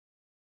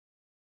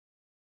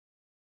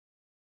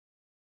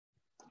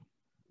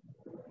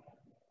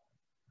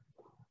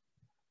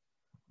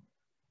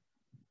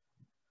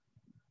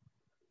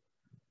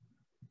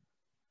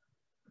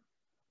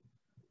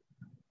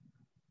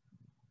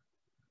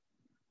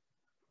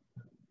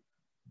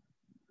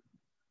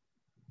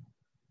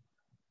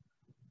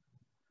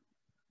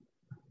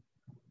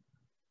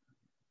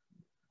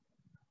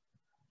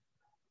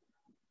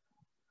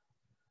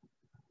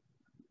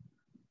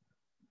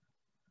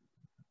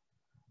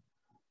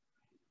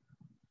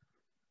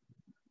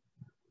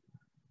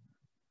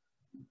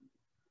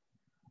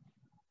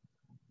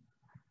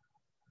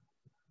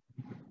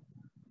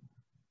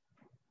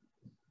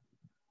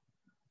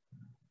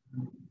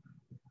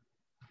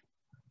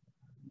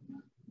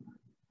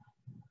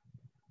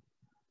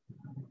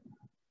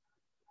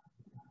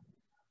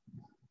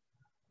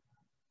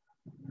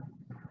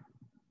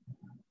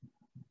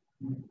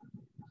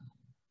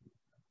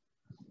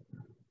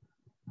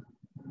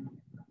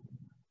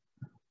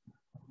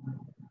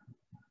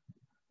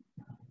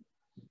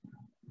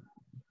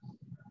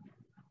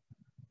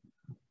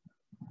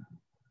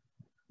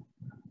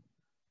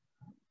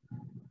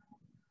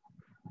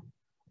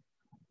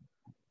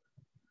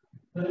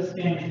Let us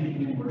stand to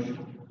begin worship.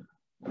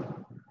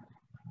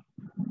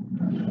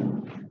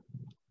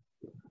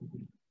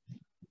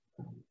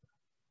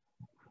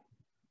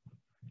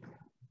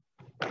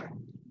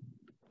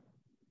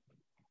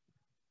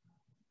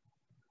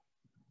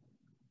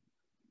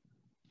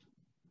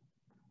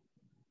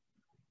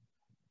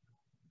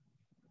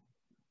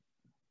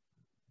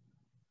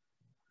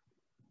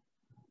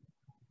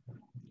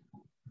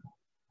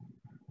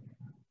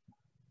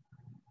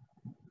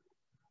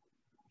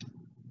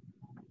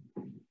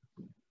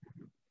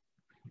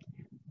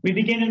 We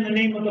begin in the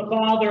name of the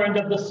Father, and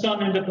of the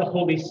Son, and of the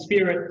Holy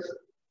Spirit.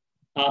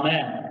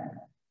 Amen.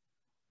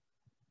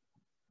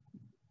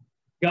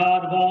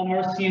 God of all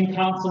mercy and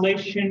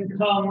consolation,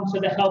 come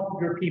to the help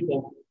of your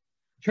people,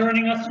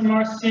 turning us from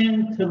our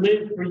sin to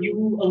live for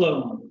you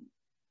alone.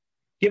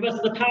 Give us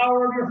the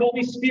power of your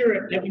Holy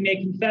Spirit that we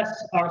may confess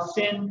our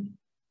sin,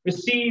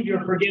 receive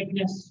your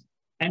forgiveness,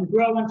 and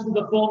grow into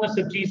the fullness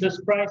of Jesus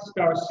Christ,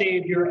 our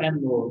Savior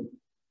and Lord.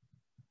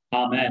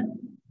 Amen.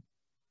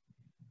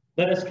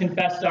 Let us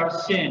confess our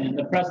sin in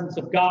the presence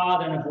of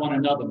God and of one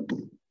another.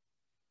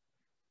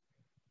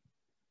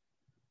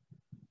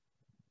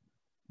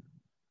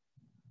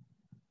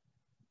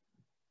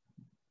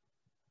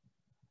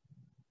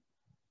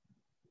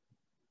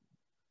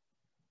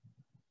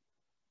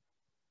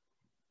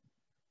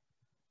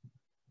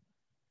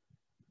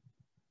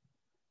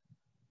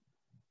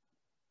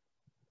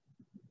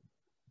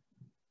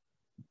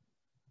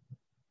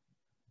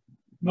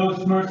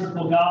 Most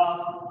merciful God,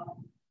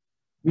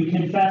 we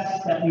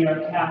confess that we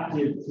are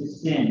captive to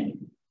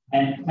sin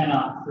and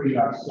cannot free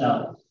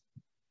ourselves.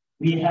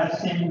 We have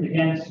sinned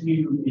against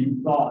you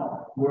in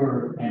thought,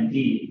 word, and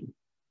deed,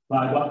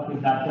 by what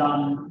we have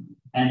done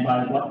and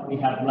by what we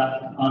have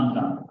left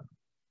undone.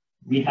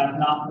 We have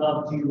not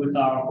loved you with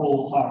our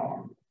whole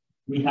heart.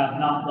 We have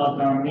not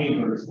loved our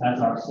neighbors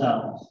as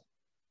ourselves.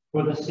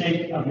 For the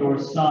sake of your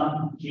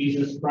Son,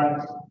 Jesus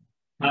Christ,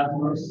 have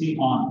mercy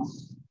on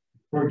us.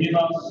 Forgive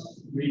us,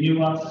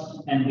 renew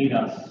us, and lead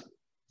us,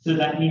 so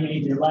that we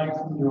may delight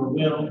in your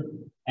will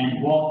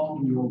and walk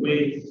in your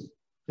ways,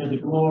 to the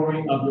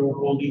glory of your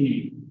holy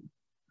name.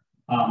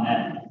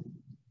 Amen.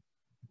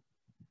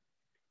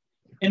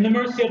 In the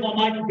mercy of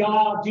Almighty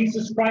God,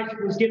 Jesus Christ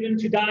was given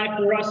to die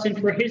for us, and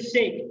for his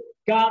sake,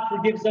 God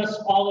forgives us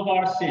all of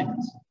our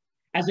sins.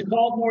 As a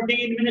called and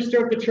ordained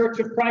minister of the Church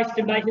of Christ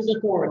and by his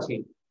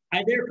authority,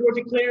 I therefore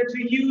declare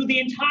to you the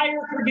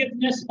entire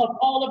forgiveness of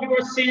all of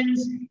your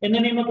sins in the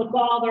name of the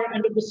Father,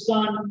 and of the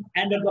Son,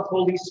 and of the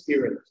Holy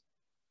Spirit.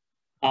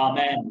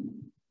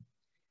 Amen.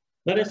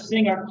 Let us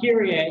sing our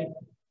Kyrie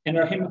and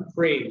our hymn of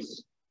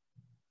praise.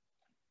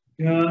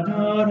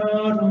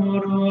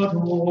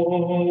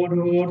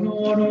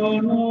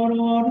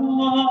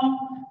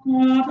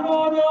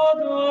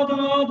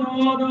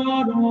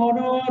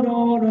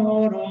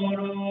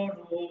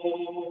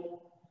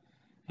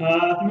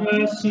 Have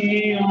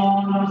mercy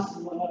on us,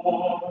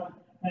 Lord,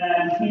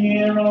 and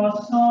hear our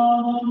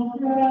solemn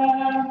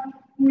prayer.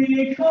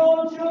 We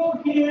come to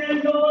hear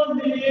your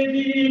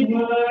living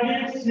word,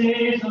 it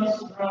saves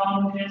us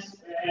from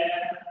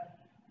despair.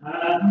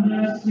 Have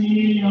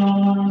mercy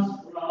on us,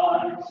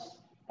 Christ,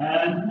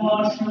 and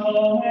wash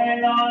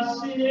away our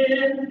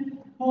sin.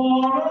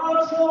 Pour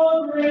out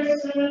your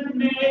grace and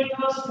make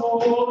us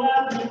whole,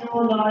 that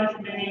new life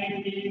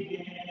may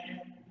begin.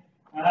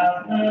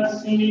 Have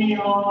mercy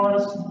on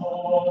us,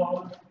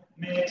 Lord.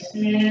 Make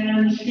sin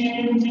and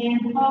shame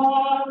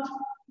depart.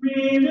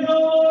 Renew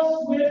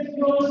us with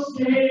your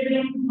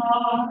saving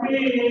power.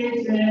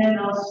 Create in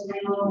us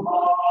new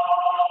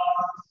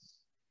hearts.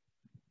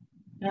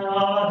 Da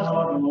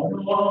da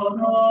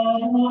da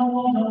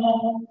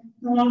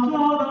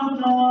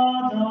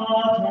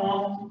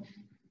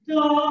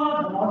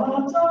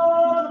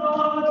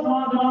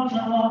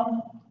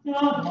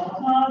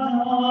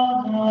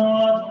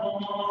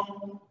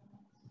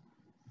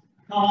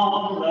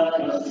Come, let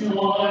us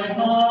join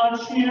our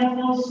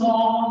cheerful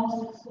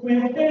songs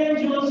with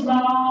angels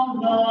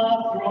round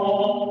the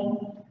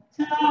throne.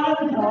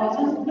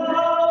 10,000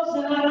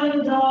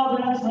 of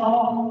their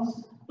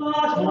tongues,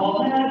 but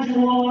all their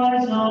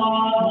joys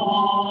are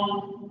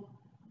one.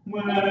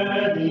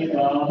 Worthy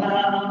the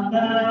Lamb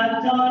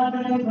that died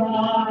they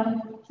cry,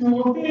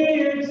 to be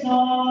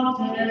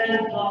exalted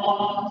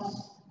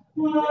thus.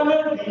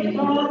 Worthy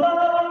the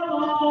Lamb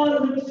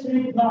on which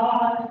we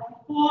cry,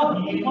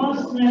 for he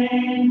was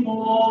slain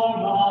for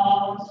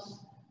us.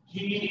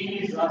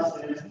 Jesus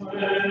is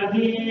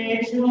worthy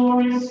to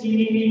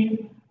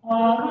receive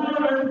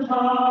honor and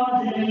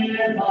power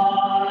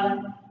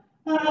divine,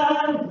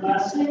 and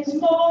blessings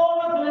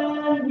more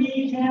than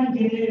we can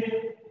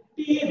give,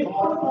 be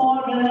born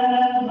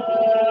forever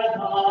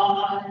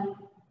thine.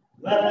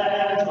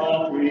 Let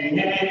all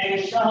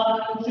creation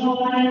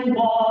join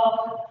one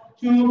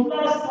to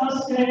bless the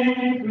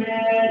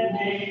sacred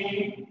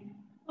name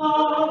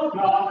of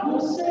God who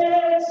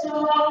sits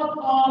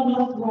upon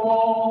the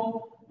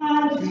throne,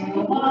 and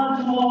to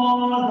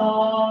adore the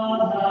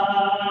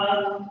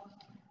Lamb.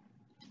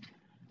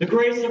 The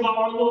grace of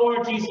our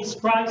Lord Jesus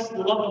Christ,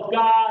 the love of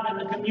God, and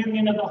the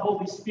communion of the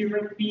Holy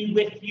Spirit be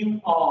with you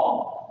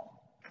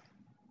all.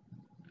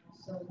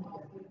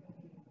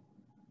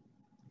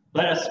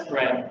 Let us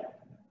pray.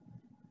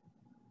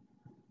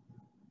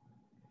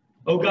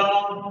 O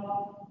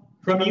God,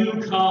 from you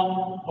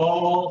come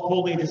all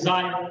holy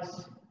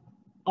desires,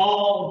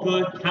 all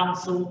good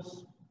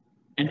counsels,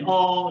 and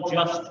all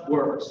just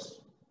works.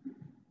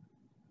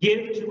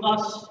 Give to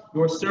us,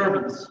 your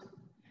servants,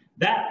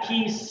 that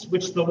peace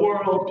which the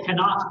world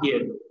cannot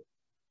give,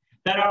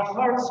 that our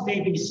hearts may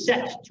be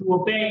set to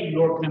obey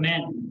your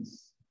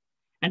commandments,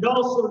 and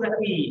also that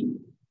we,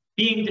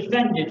 being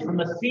defended from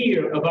the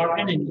fear of our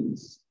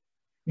enemies,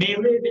 may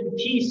live in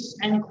peace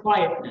and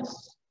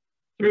quietness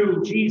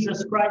through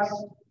Jesus Christ,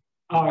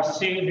 our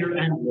Savior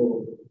and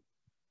Lord.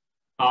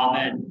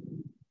 Amen.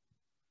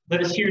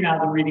 Let us hear now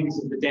the readings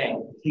of the day.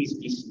 Please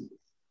be seated.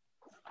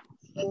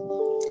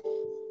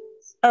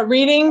 A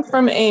reading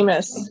from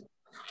Amos.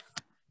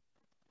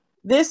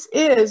 This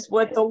is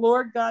what the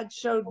Lord God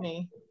showed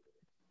me.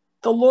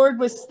 The Lord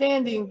was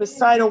standing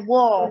beside a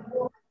wall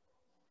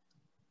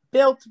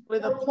built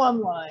with a plumb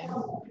line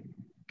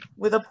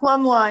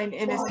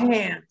in his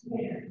hand.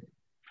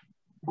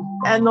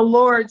 And the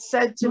Lord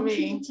said to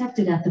me,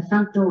 detected at the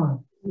front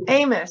door.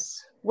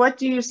 Amos, what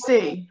do you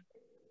see?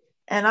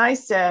 And I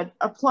said,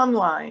 a plumb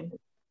line.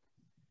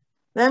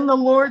 Then the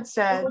Lord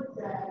said,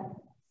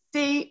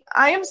 see,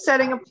 I am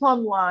setting a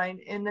plumb line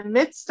in the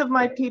midst of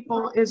my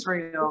people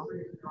Israel.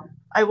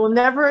 I will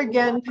never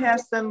again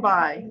pass them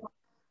by.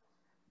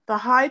 The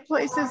high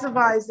places of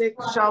Isaac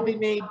shall be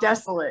made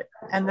desolate,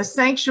 and the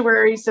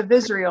sanctuaries of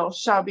Israel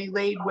shall be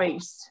laid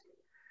waste.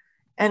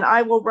 And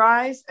I will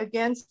rise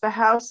against the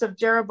house of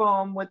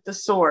Jeroboam with the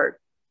sword.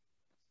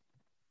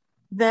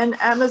 Then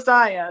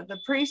Amaziah, the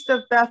priest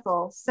of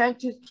Bethel, sent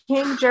to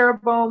King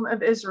Jeroboam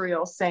of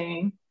Israel,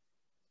 saying,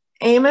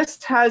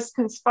 Amos has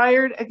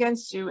conspired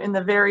against you in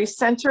the very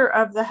center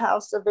of the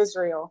house of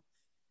Israel.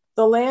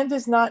 The land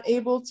is not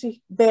able to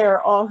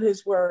bear all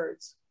his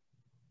words.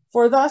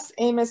 For thus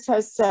Amos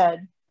has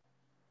said,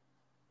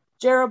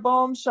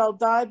 Jeroboam shall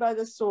die by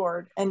the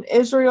sword, and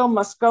Israel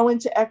must go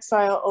into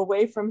exile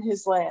away from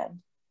his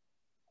land.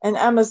 And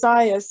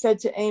Amaziah said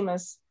to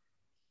Amos,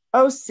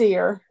 O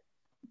seer,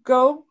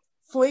 go,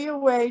 flee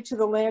away to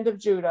the land of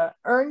Judah,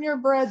 earn your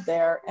bread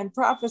there, and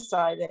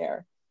prophesy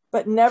there.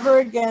 But never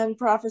again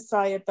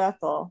prophesy at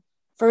Bethel,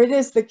 for it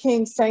is the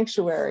king's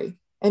sanctuary,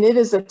 and it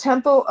is a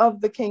temple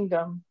of the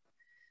kingdom.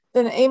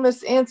 Then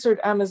Amos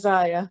answered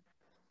Amaziah,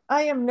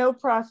 I am no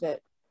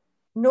prophet,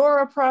 nor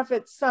a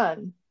prophet's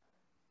son,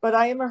 but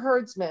I am a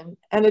herdsman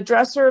and a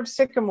dresser of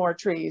sycamore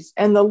trees.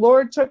 And the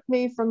Lord took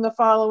me from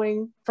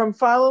following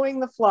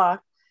the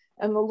flock,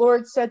 and the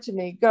Lord said to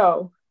me,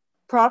 go,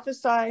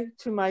 prophesy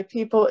to my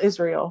people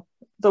Israel.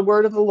 The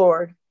word of the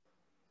Lord.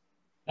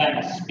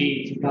 Thanks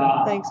be to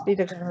God. Thanks be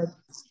to God.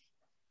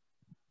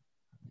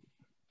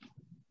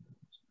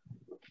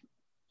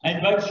 I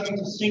invite you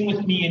to sing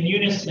with me in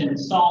unison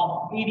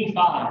Psalm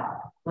 85,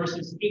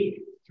 verses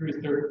 8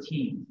 through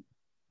 13.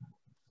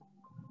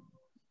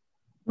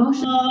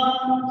 Motion.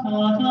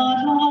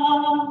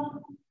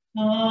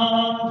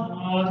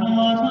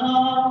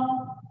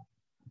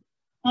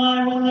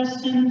 I will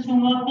listen to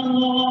what the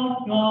Lord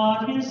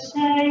God is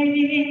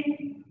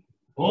saying.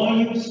 For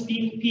you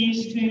speak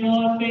peace to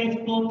your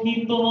faithful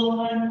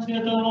people and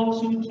to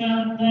those who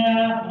turn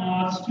their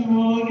hearts to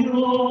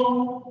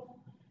you.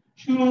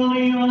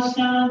 Truly your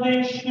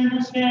salvation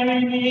is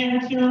very near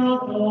to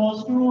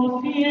those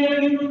who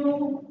fear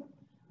you,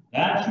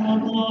 that your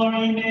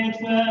glory may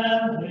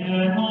dwell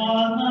in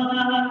our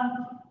land.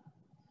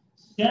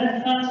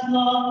 Steadfast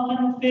love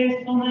and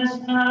faithfulness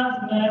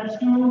have met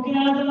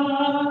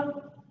together.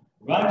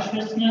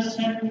 Righteousness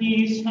and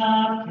peace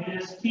have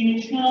kissed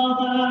each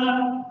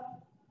other.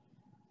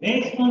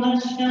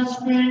 Faithfulness shall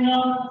spring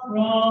up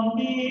from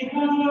the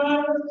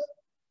earth,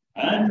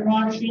 and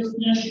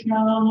righteousness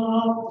shall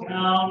look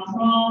down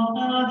from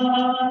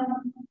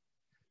heaven.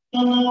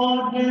 The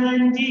Lord will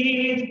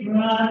indeed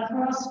grant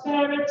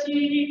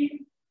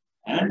prosperity,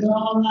 and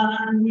our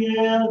land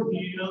will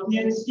yield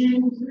its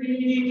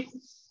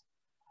increase.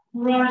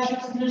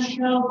 Righteousness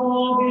shall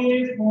go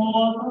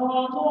before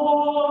the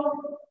Lord,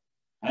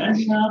 and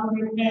shall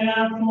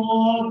prepare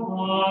for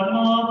God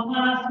a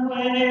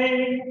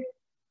pathway.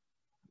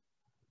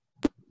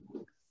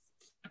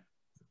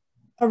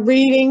 A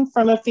reading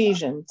from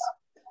Ephesians.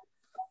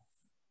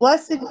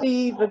 Blessed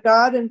be the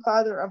God and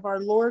Father of our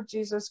Lord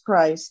Jesus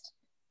Christ,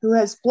 who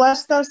has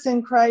blessed us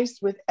in Christ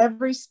with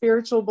every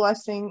spiritual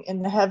blessing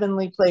in the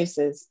heavenly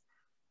places,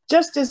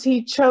 just as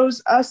he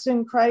chose us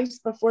in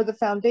Christ before the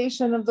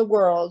foundation of the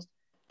world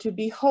to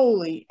be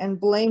holy and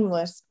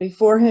blameless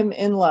before him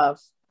in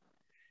love.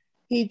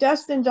 He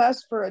destined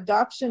us for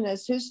adoption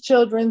as his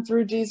children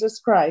through Jesus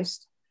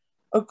Christ,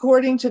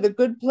 according to the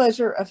good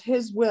pleasure of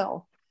his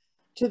will,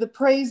 to the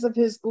praise of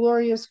his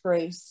glorious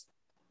grace,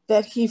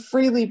 that he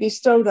freely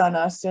bestowed on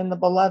us in the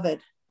Beloved.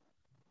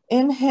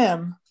 In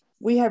him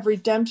we have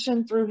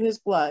redemption through his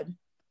blood,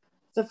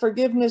 the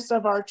forgiveness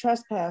of our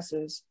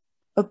trespasses,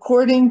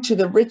 according to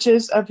the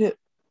riches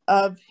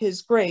of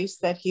his grace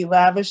that he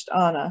lavished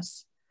on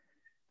us.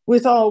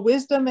 With all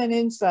wisdom and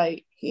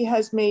insight, he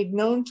has made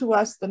known to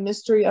us the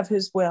mystery of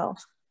his will,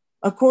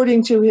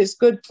 according to his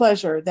good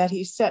pleasure that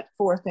he set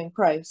forth in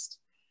Christ,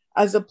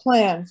 as a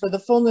plan for the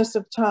fullness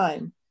of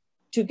time,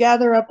 to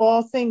gather up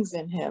all things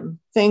in him,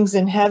 things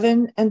in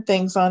heaven and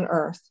things on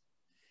earth.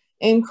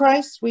 In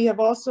Christ we have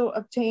also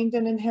obtained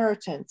an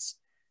inheritance,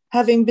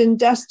 having been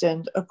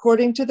destined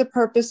according to the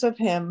purpose of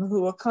him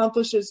who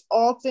accomplishes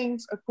all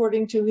things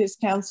according to his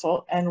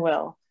counsel and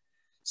will,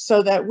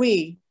 so that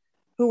we,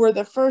 who were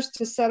the first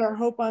to set our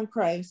hope on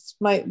Christ,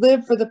 might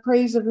live for the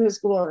praise of his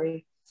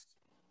glory.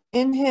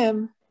 In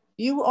him,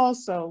 you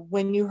also,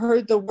 when you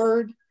heard the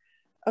word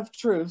of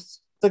truth,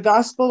 the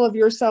gospel of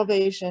your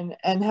salvation,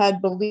 and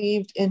had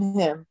believed in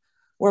him,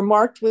 were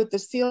marked with the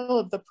seal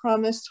of the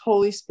promised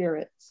Holy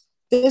Spirit.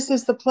 This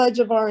is the pledge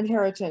of our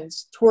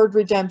inheritance toward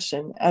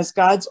redemption as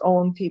God's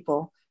own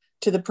people,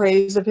 to the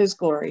praise of his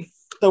glory.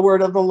 The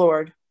word of the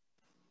Lord.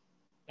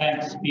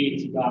 Thanks be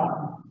to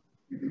God.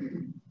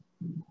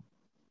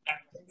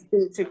 Thanks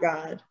be to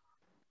God.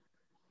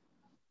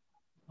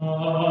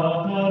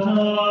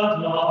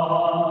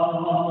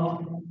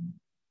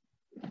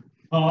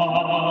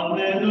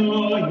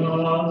 Hallelujah,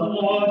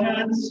 Lord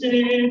and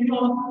Savior,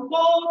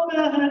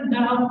 open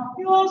now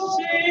your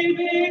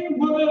saving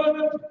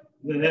word.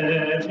 Let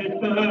it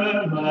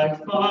burn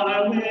like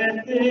fire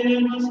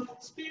within us,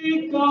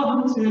 speak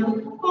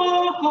until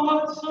our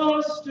hearts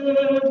are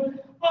stirred.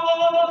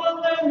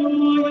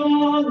 Hallelujah,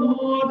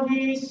 Lord,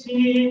 we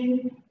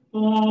sing,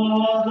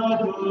 for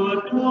the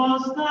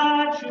goodness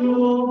that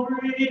you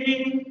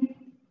bring.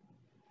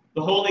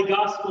 The Holy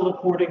Gospel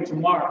according to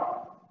Mark.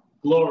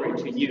 Glory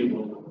to you,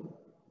 O Lord.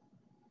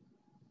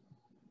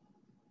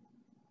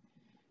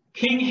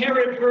 King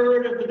Herod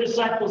heard of the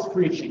disciples'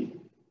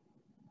 preaching,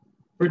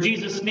 for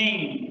Jesus'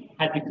 name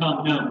had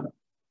become known.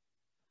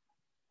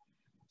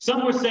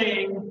 Some were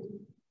saying,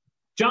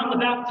 John the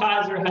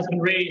Baptizer has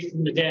been raised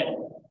from the dead,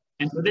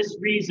 and for this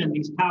reason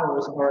these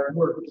powers are at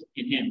work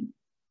in him.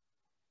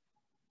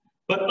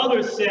 But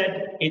others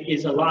said, it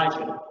is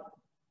Elijah.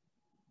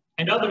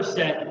 And others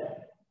said,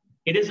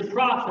 it is a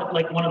prophet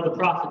like one of the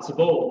prophets of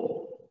old.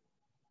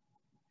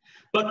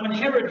 But when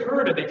Herod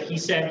heard of it, he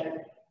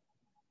said,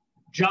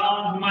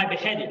 John, whom I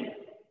beheaded,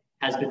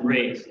 has been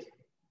raised.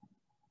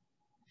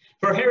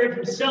 For Herod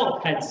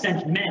himself had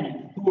sent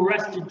men who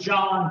arrested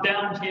John,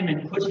 bound him,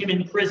 and put him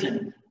in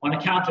prison on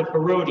account of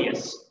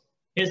Herodias,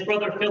 his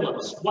brother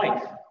Philip's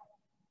wife,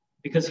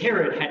 because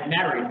Herod had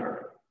married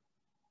her.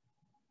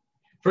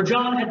 For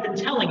John had been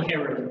telling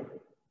Herod,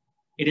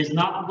 it is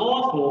not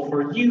lawful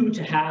for you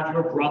to have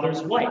your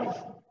brother's wife.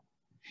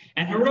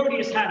 And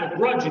Herodias had a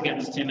grudge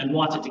against him and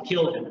wanted to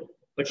kill him.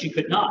 But she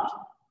could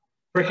not,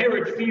 for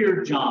Herod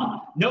feared John,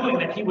 knowing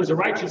that he was a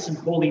righteous and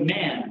holy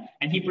man,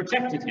 and he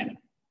protected him.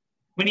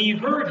 When he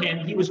heard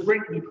him, he was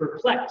greatly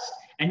perplexed,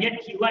 and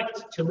yet he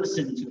liked to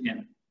listen to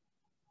him.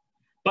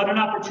 But an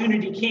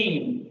opportunity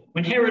came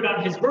when Herod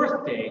on his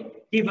birthday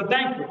gave a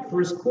banquet for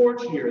his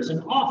courtiers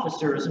and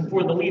officers and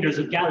for the leaders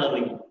of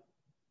Galilee.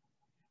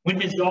 When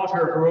his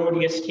daughter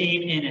Herodias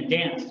came in and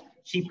danced,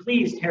 she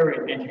pleased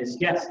Herod and his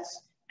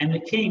guests. And the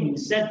king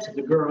said to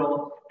the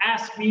girl,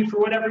 ask me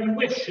for whatever you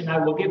wish, and I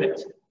will give it.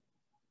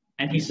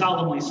 And he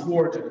solemnly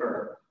swore to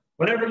her,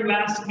 whatever you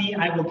ask me,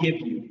 I will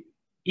give you,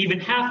 even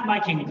half my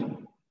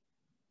kingdom.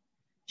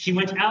 She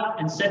went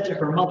out and said to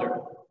her mother,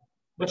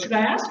 what should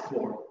I ask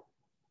for?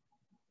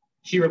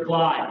 She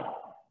replied,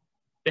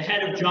 the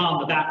head of John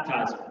the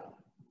Baptizer.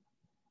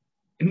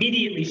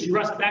 Immediately she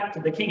rushed back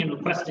to the king and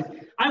requested,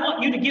 I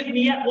want you to give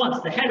me at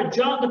once the head of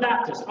John the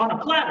Baptist on a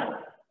platter.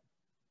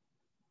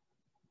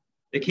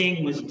 The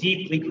king was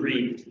deeply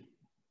grieved,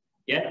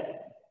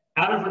 yet,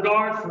 out of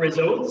regard for his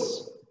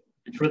oaths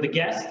and for the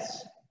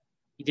guests,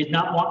 he did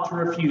not want to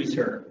refuse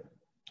her.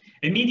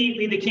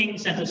 Immediately the king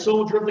sent a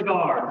soldier of the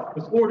guard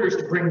with orders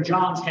to bring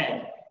John's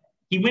head.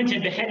 He went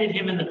and beheaded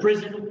him in the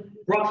prison,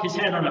 brought his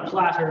head on a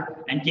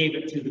platter, and gave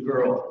it to the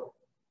girl.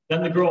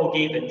 Then the girl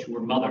gave it to her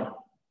mother.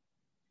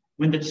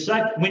 When his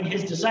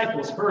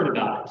disciples heard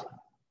about it,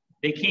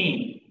 they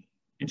came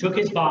and took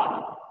his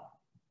body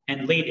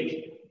and laid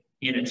it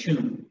in a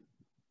tomb.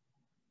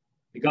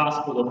 The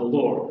gospel of the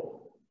Lord.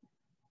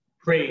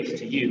 Praise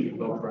to you,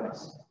 O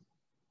Christ.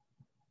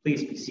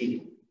 Please be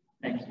seated.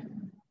 Thank you.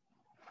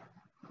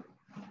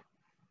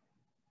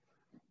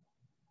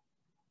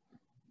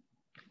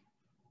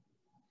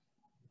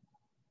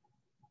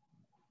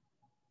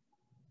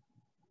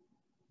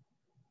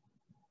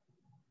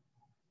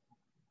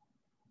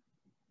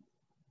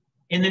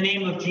 In the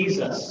name of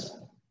Jesus,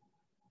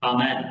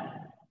 amen.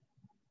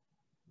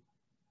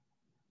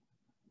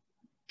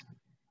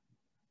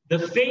 The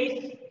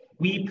faith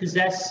we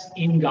possess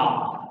in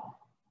God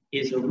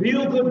is a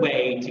real good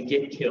way to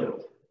get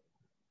killed,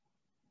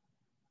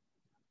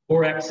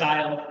 or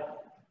exiled,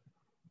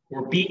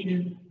 or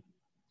beaten,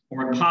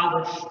 or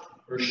impoverished,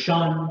 or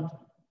shunned.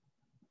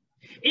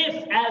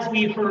 If, as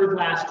we heard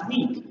last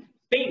week,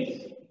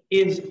 faith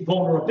is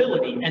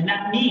vulnerability, and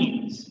that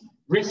means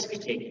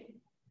risk-taking.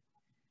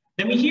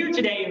 then we hear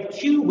today of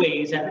two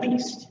ways, at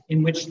least,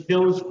 in which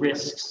those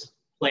risks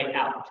play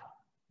out.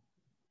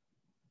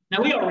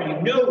 Now, we already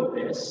know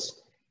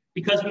this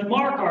because we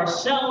mark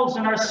ourselves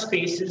and our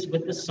spaces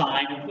with the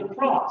sign of the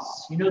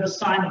cross. You know the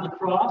sign of the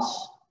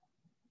cross,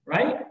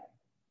 right?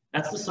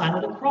 That's the sign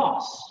of the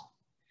cross,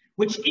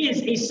 which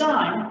is a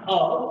sign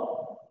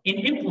of an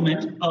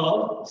implement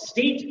of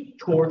state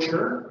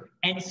torture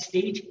and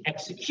state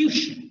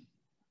execution.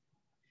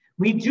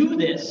 We do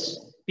this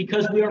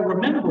because we are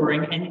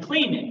remembering and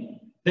claiming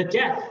the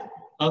death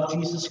of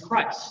Jesus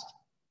Christ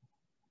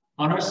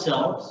on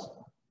ourselves,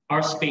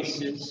 our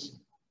spaces,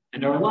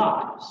 and our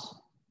lives.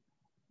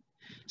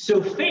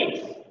 So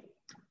faith,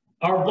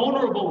 our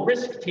vulnerable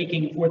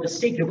risk-taking for the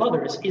sake of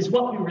others, is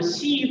what we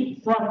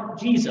receive from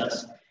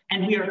Jesus,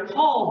 and we are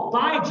called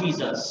by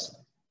Jesus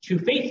to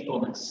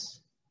faithfulness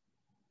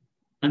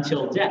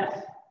until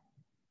death.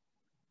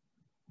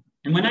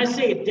 And when I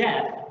say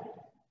death,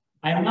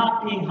 I am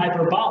not being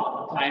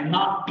hyperbolic. I am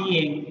not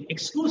being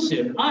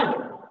exclusive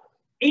either.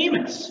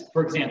 Amos,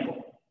 for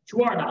example,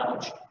 to our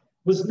knowledge,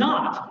 was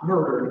not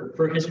murdered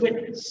for his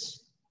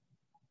witness.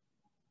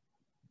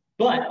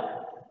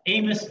 But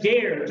Amos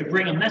dared to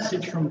bring a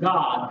message from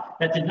God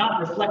that did not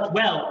reflect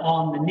well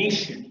on the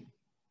nation,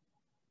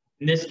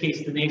 in this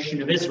case, the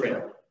nation of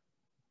Israel.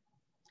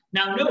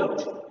 Now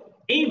note,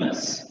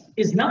 Amos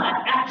is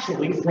not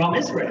actually from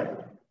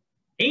Israel.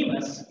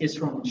 Amos is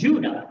from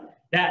Judah,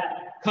 that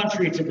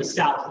country to the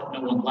south that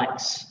no one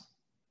likes.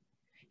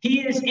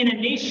 He is in a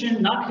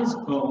nation not his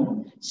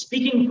own,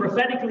 speaking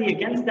prophetically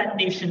against that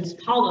nation's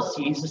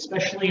policies,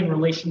 especially in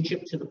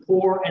relationship to the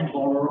poor and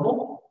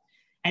vulnerable.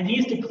 And he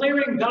is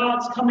declaring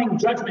God's coming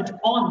judgment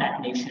on that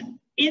nation,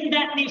 in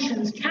that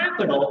nation's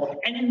capital,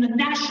 and in the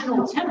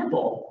national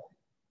temple.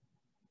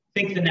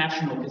 Think the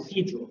National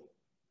Cathedral.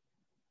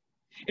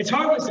 It's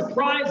hardly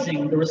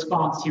surprising the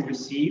response he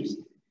receives.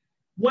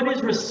 What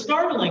is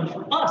startling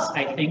for us,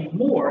 I think,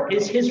 more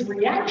is his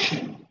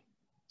reaction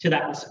to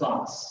that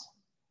response.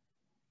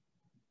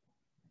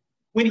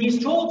 When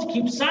he's told to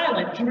keep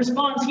silent, he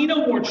responds he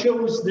no more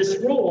chose this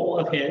role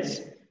of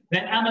his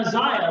than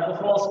Amaziah, the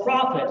false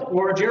prophet,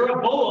 or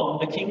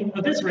Jeroboam, the king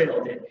of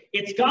Israel, did.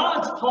 It's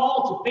God's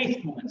call to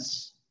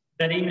faithfulness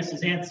that Amos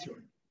is answering.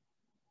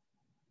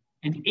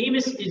 And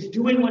Amos is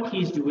doing what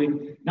he's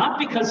doing, not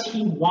because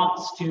he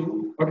wants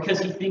to, or because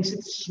he thinks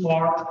it's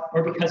smart,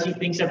 or because he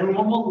thinks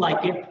everyone will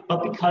like it,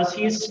 but because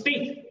he is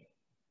faithful.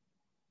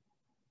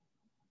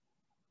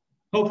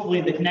 Hopefully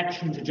the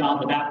connection to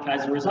John the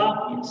Baptizer is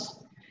obvious.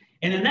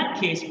 And in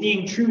that case,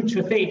 being true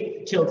to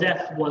faith till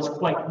death was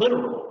quite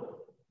literal.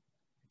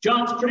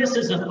 John's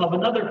criticism of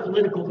another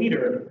political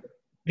leader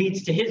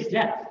leads to his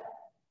death.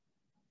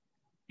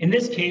 In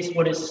this case,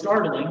 what is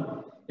startling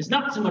is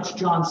not so much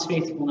John's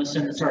faithfulness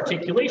and its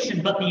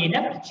articulation, but the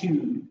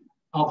ineptitude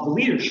of the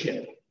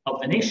leadership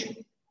of the nation.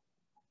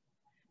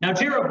 Now,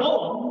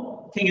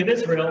 Jeroboam, king of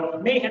Israel,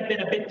 may have been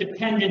a bit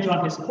dependent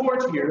on his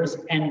courtiers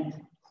and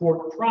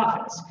court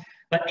prophets,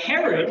 but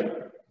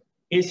Herod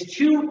is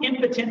too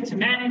impotent to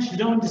manage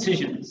his own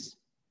decisions.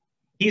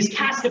 He is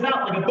cast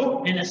about like a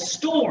boat in a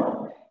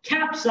storm,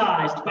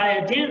 capsized by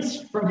a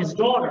dance from his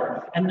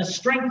daughter and the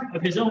strength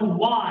of his own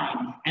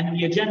wine and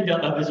the agenda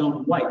of his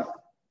own wife.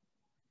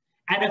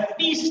 At a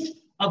feast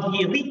of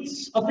the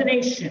elites of the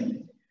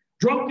nation,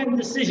 drunken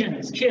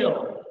decisions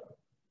kill,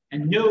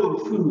 and no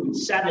food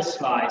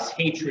satisfies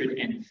hatred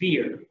and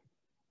fear.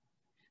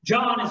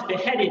 John is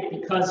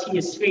beheaded because he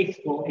is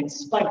faithful in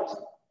spite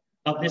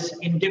of this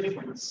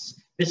indifference,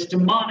 this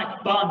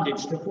demonic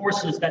bondage to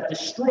forces that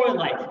destroy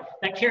life,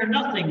 that care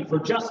nothing for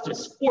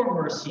justice or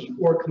mercy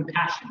or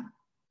compassion.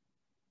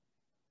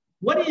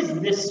 What is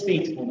this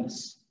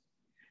faithfulness?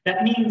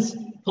 That means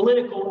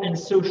political and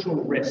social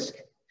risk.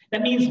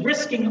 That means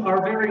risking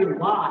our very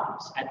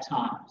lives at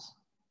times.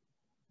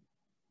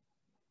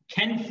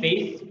 Can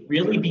faith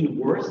really be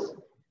worth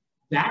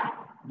that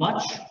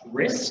much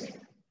risk?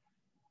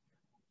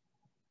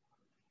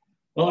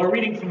 Well, our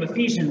reading from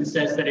Ephesians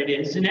says that it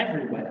is in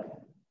every way.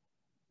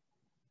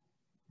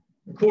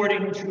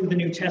 According to the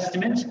New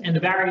Testament and the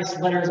various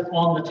letters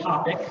on the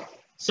topic,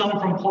 some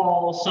from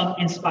Paul, some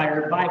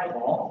inspired by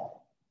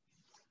Paul,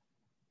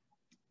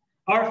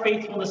 our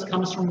faithfulness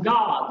comes from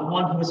God, the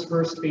one who was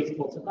first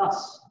faithful to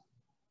us.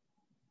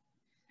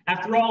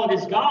 After all, it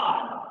is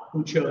God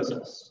who chose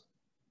us.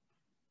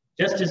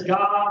 Just as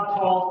God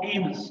called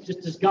Amos,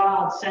 just as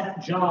God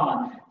sent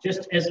John,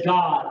 just as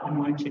God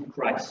anointed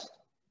Christ.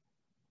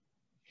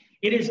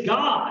 It is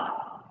God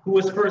who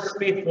was first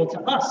faithful to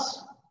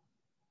us.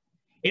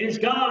 It is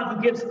God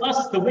who gives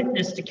us the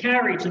witness to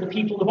carry to the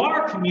people of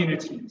our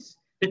communities,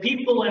 the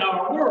people in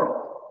our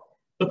world,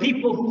 the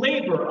people who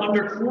labor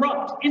under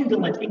corrupt,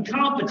 indolent,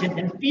 incompetent,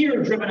 and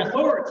fear-driven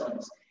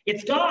authorities.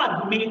 It's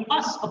God who made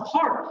us a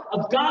part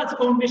of God's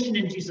own mission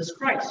in Jesus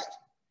Christ,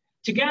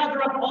 to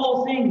gather up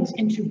all things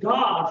into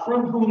God,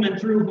 from whom and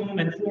through whom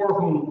and for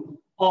whom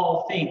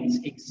all things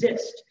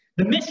exist.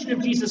 The mission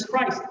of Jesus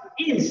Christ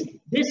is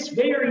this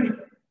very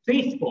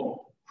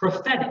faithful,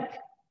 prophetic,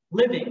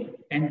 living,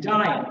 and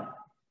dying.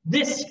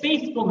 This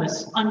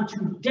faithfulness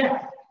unto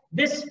death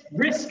this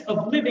risk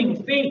of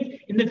living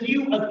faith in the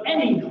view of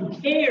any who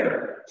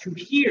care to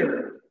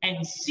hear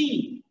and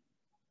see.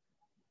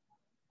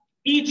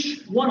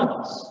 Each one of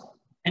us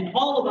and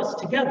all of us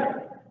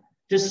together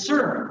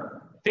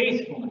discern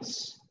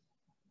faithfulness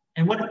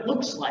and what it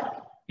looks like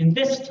in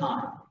this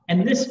time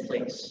and this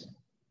place.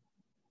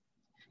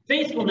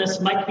 Faithfulness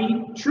might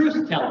be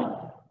truth-telling.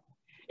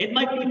 It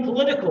might be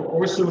political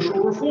or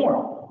social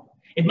reform.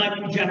 It might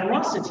be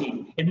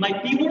generosity. It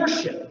might be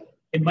worship.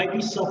 It might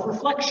be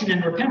self-reflection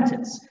and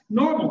repentance.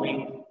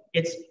 Normally,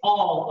 it's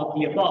all of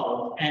the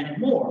above and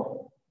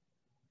more.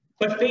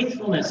 But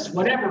faithfulness,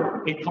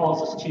 whatever it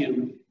calls us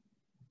to,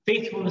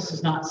 faithfulness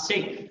is not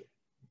safe.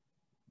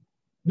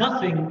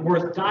 Nothing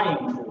worth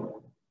dying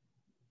for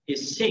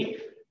is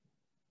safe.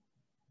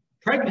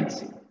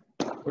 Pregnancy,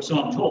 or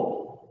so I'm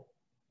told,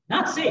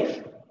 not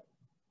safe.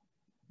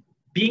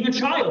 Being a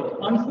child,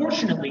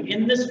 unfortunately,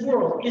 in this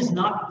world is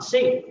not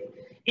safe.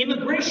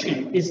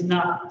 Immigration is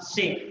not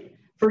safe.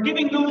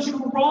 Forgiving those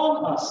who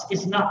wrong us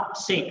is not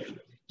safe.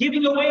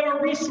 Giving away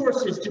our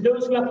resources to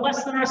those who have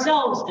less than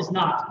ourselves is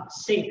not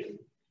safe.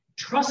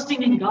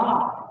 Trusting in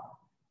God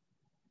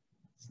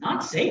is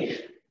not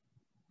safe.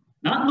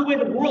 Not in the way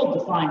the world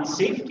defines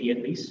safety,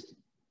 at least.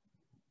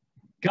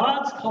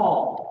 God's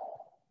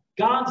call,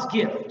 God's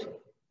gift,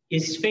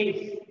 is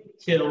faith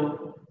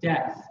till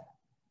death.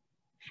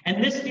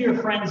 And this, dear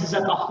friends, is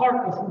at the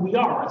heart of who we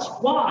are. It's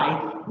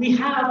why we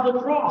have the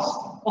cross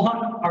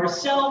on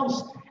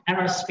ourselves and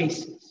our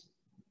spaces.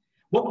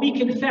 What we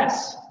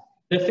confess,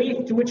 the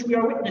faith to which we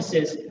are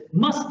witnesses,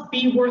 must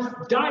be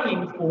worth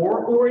dying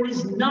for, or it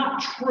is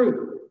not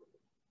true.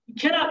 We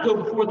cannot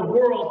go before the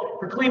world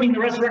proclaiming the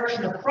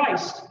resurrection of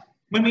Christ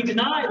when we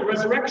deny the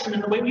resurrection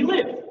in the way we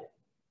live.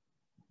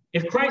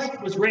 If Christ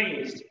was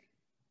raised,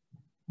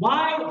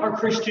 why are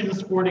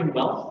Christians hoarding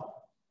wealth?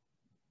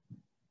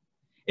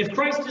 If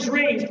Christ is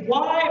raised,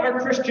 why are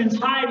Christians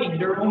hiding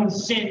their own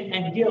sin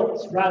and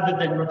guilt rather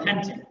than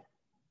repenting?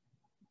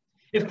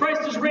 If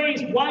Christ is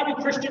raised, why do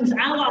Christians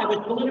ally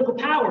with political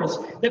powers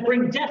that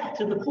bring death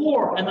to the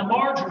poor and the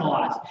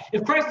marginalized?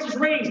 If Christ is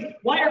raised,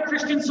 why are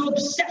Christians so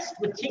obsessed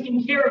with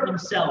taking care of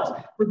themselves,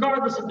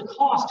 regardless of the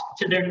cost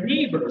to their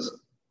neighbors?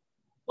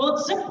 Well,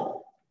 it's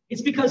simple.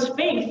 It's because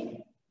faith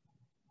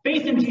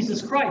in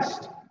Jesus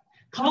Christ,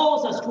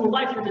 calls us to a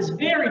life that is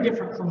very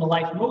different from the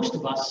life most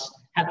of us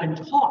have been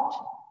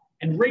taught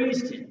and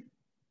raised in.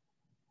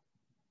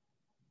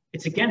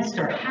 It's against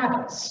our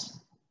habits,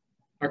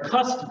 our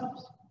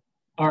customs,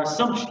 our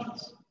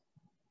assumptions.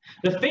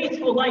 The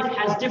faithful life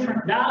has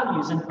different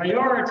values and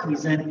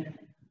priorities, and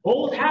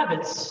old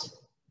habits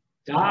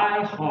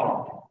die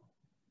hard.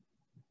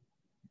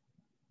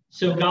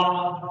 So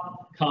God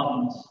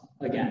comes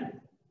again.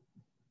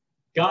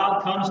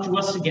 God comes to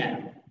us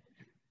again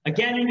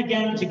and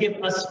again to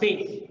give us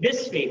faith,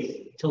 this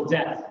faith till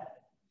death.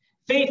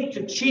 Faith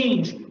to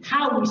change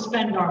how we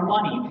spend our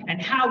money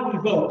and how we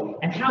vote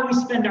and how we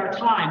spend our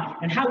time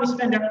and how we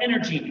spend our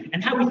energy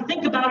and how we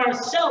think about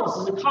ourselves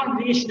as a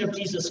congregation of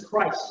Jesus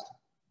Christ.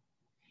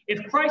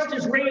 If Christ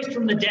is raised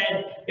from the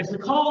dead, if the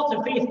call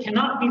to faith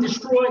cannot be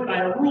destroyed by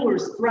a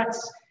ruler's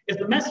threats, if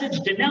the message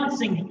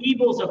denouncing the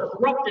evils of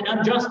corrupt and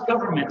unjust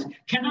government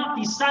cannot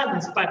be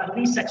silenced by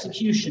police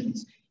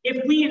executions,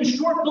 if we in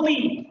short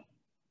believe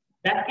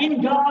that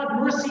in God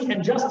mercy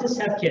and justice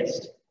have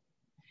kissed,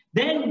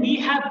 then we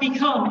have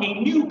become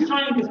a new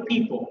kind of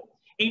people,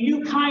 a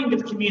new kind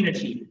of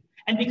community.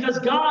 And because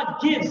God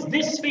gives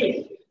this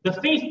faith, the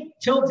faith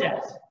till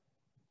death,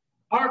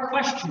 our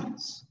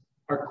questions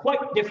are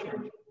quite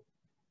different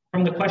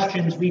from the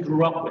questions we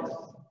grew up with,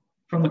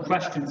 from the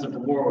questions of the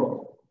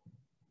world.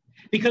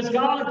 Because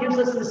God gives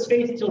us this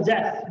faith till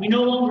death, we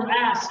no longer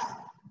ask,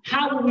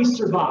 how will we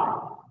survive?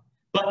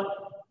 But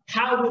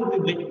how will we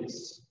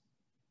witness?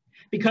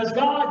 Because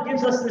God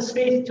gives us this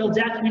faith till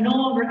death, we no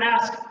longer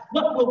ask,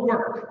 what will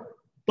work?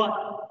 But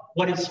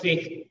what is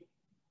faithful?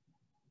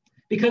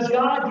 Because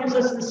God gives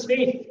us this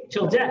faith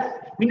till death,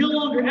 we no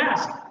longer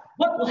ask,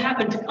 what will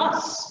happen to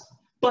us?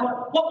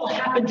 But what will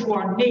happen to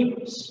our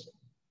neighbors?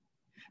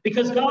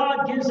 Because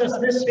God gives us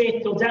this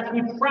faith till death,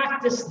 we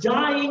practice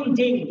dying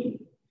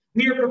daily.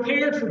 We are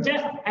prepared for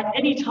death at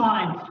any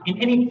time, in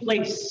any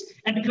place.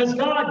 And because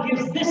God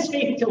gives this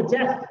faith till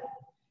death,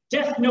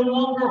 death no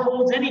longer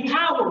holds any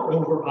power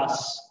over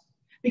us.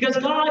 Because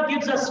God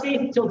gives us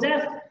faith till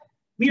death,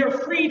 we are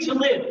free to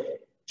live,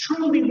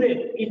 truly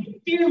live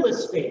in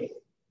fearless faith,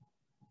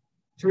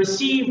 to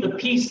receive the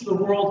peace the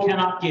world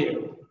cannot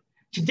give,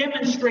 to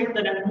demonstrate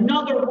that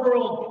another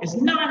world is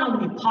not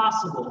only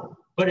possible,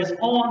 but is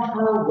on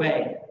her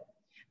way.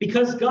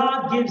 Because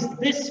God gives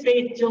this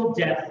faith till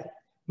death,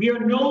 we are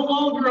no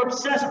longer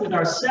obsessed with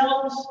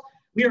ourselves.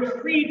 We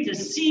are free to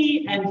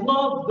see and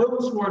love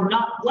those who are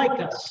not like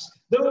us,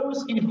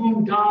 those in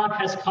whom God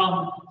has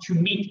come to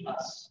meet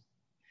us.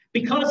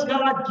 Because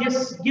God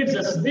gives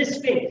us this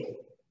faith,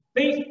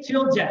 faith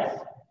till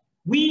death,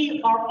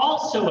 we are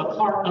also a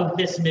part of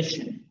this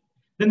mission,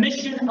 the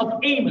mission of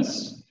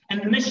Amos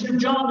and the mission of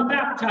John the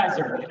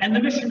Baptizer, and the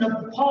mission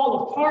of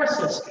Paul of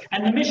Tarsus,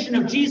 and the mission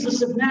of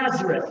Jesus of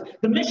Nazareth,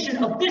 the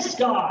mission of this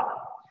God,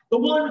 the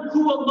one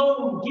who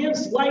alone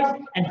gives life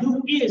and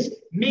who is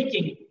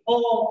making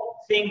all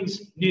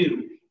things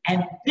new.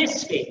 And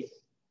this faith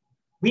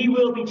we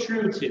will be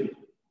true to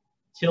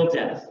till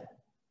death.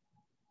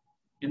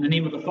 In the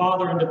name of the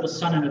Father, and of the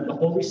Son, and of the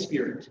Holy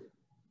Spirit.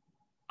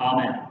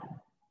 Amen.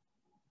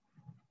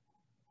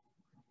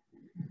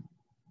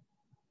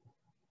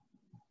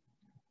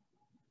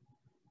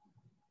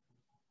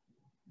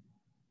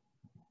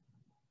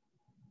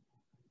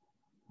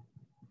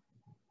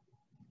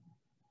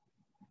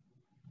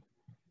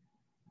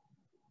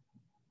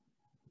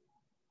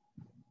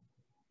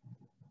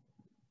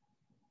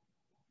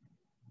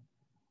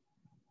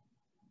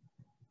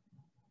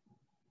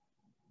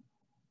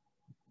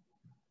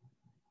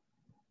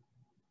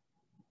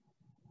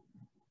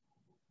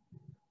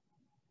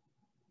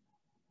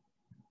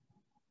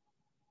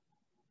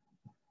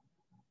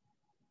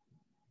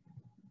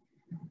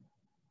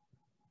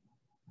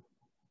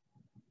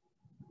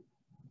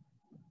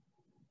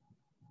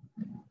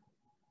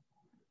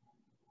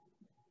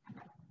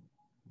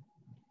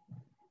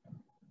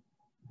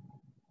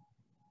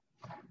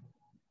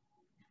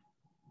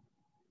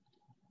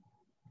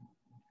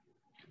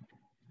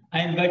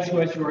 I invite you,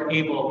 as you are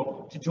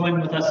able, to join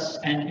with us,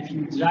 and if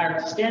you desire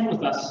to stand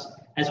with us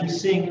as we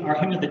sing our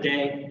hymn of the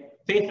day,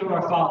 Faith of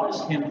Our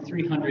Fathers, hymn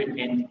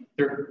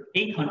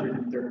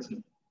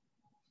 813.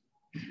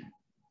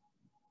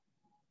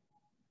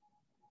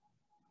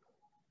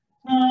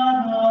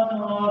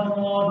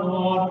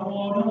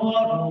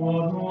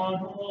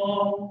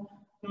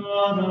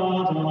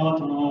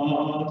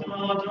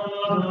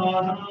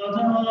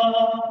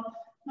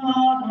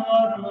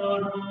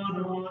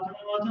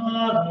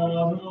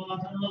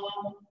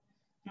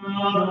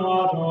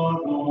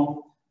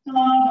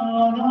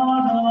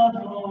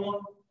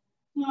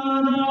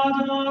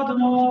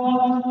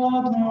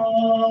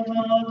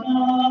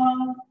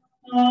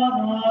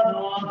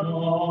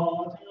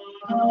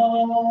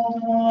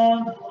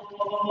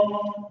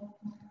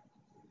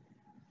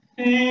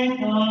 Faith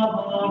of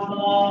our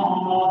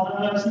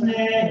fathers,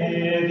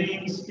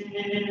 living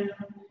still,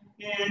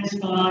 in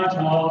spite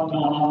of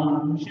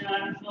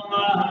dungeon,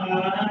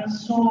 fire, and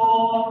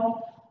sword.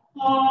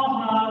 Oh,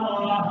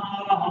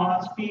 how our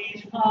hearts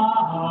beat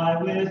high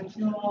with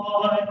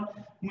joy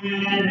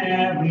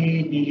whenever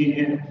we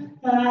hear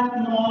that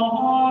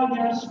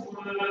glorious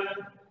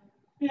word.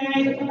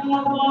 Faith of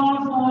our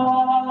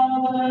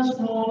fathers,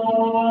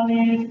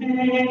 holy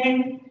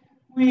faith,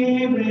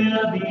 we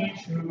will be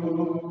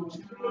true to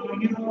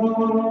you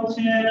till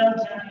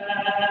death.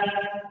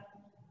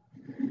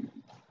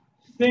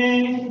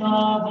 Faith of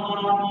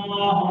our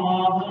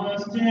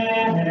mothers,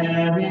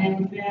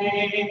 daring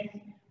faith,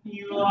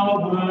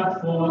 your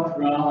work for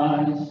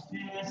Christ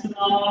is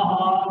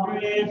love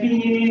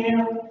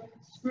revealed,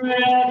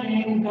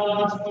 spreading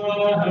God's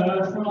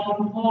word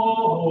from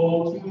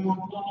pole to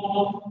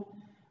pole,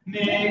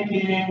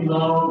 making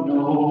love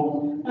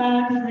known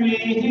and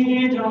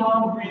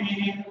freedom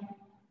real.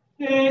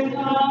 Faith of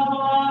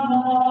our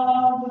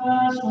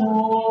mothers,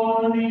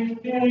 holy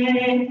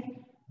faith,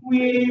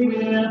 we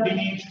will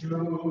be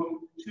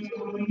true to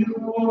you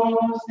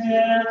till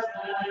death.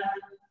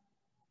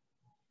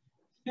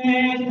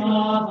 Faith of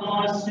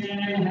our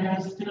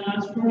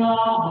sisters,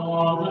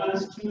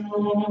 brothers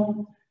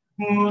too,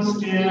 who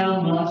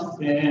still must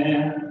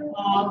bear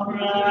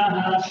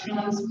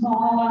oppression's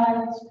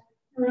might,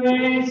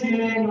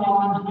 raising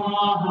on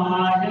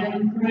high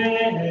in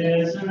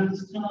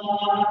prison's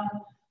time,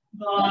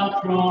 the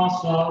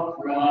cross of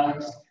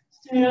Christ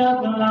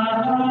still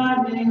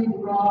burning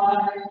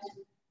bright.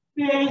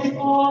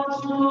 Faithful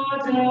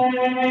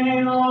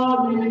today,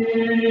 O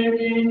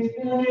living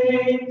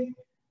faith,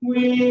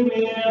 we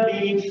will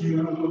be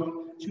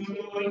true to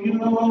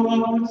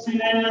you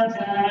till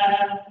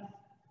death.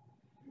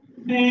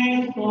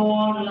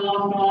 Faithful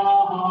of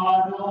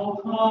God, O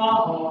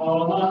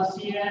call us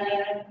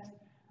yet,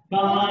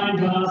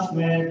 bind us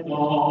with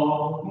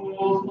all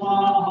who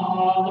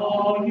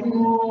follow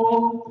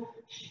you,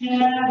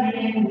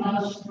 sharing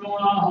the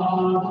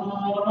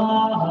struggle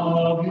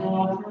of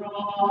your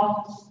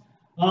cross,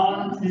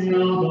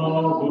 until the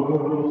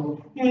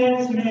world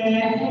is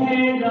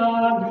made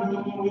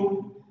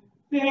anew.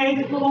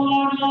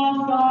 Faithful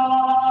of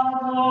God,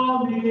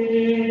 O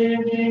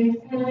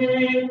living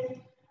faith,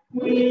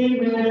 we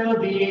will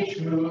be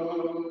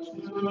true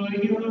to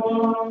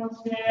you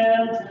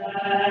till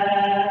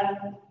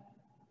death.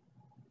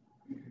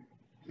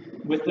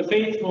 With the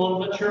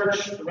faithful of the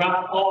Church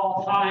throughout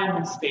all time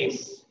and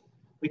space,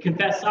 we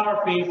confess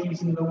our faith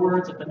using the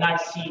words of the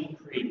Nicene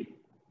Creed.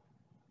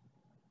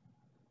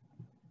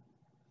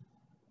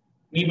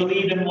 We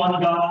believe in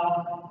one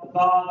God, the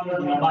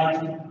Father, the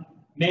Almighty,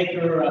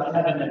 maker of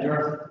heaven and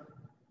earth,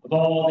 of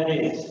all that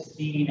is,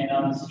 seen and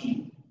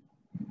unseen.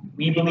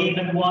 We believe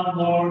in one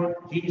Lord,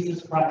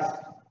 Jesus Christ,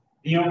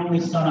 the only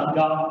Son of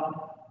God,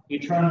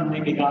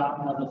 eternally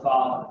begotten of the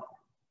Father,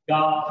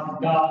 God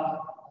from God,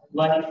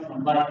 light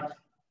from light,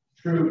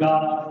 true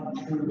God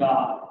from true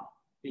God,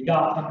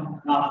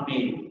 begotten, not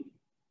made,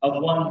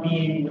 of one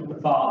being with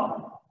the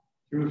Father.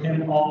 Through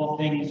him all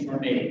things were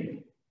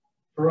made.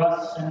 For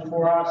us and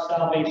for our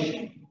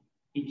salvation,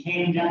 he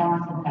came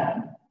down from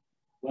heaven,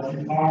 was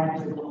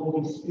incarnate with the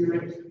Holy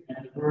Spirit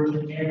and the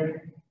Virgin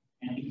Mary,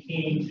 and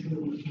became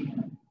truly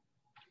human.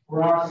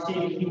 For our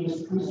sake he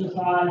was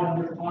crucified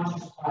under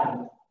Pontius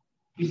Pilate.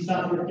 He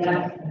suffered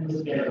death and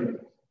was buried.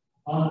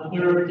 On the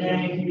third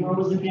day he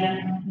rose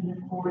again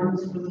in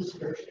accordance with the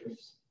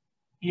Scriptures.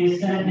 He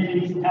ascended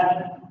into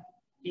heaven.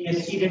 He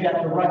is seated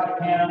at the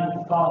right hand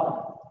of the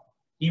Father.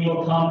 He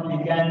will come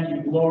again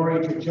in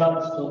glory to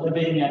judge the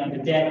living and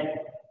the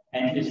dead,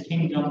 and his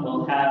kingdom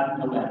will have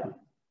no end.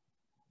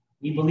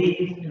 We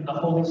believe in the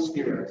Holy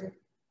Spirit,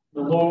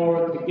 the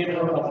Lord, the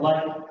giver of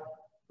life,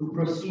 who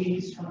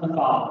proceeds from the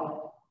Father,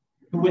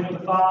 who with the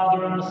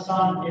Father and the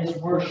Son is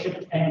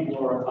worshipped and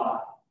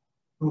glorified,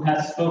 who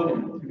has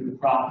spoken through the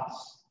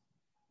prophets.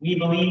 We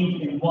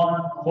believe in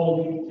one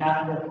holy,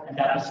 Catholic, and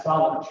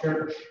Apostolic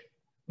Church.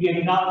 We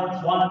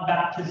acknowledge one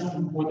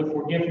baptism for the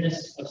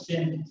forgiveness of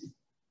sins.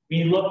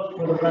 We look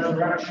for the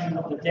resurrection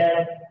of the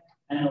dead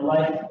and the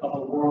life of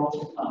the world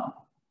to come.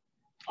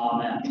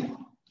 Amen.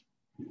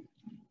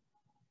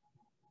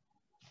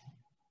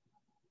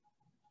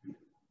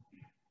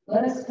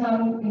 Let us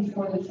come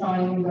before the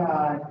triune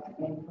God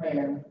in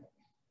prayer.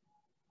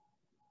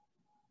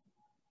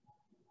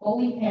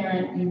 Holy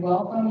Parent, you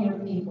welcome your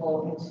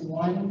people into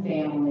one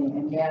family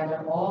and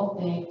gather all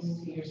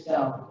things to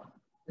yourself.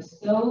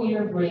 Bestow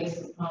your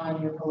grace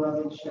upon your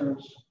beloved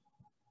church.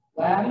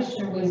 Lavish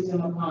your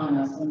wisdom upon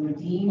us and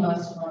redeem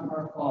us from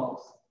our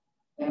faults,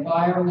 that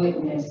by our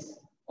witness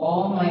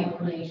all might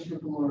praise your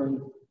glory.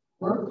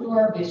 Work through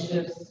our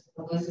bishops,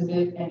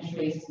 Elizabeth and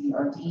Tracy,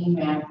 our Dean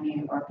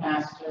Matthew, our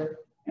pastor,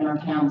 and our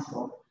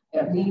council,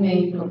 that we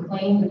may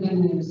proclaim the good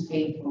news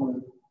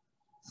faithfully.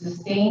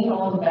 Sustain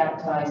all the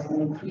baptized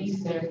and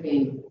increase their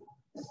faith,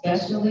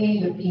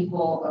 especially the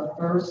people of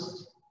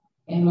First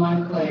in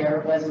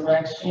Montclair,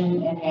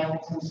 Resurrection in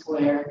Hamilton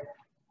Square,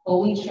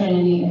 Holy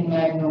Trinity in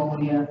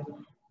Magnolia,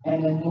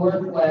 and the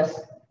Northwest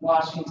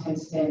Washington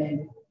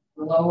Synod,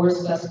 the Lower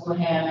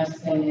Susquehanna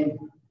Synod,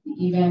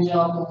 the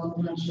Evangelical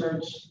Lutheran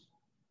Church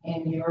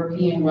in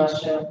European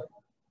Russia,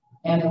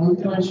 and the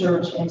Lutheran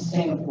Church in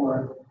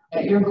Singapore,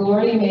 that your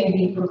glory may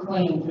be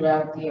proclaimed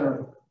throughout the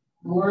earth.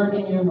 Lord,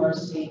 in your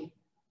mercy,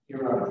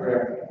 hear our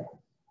prayer.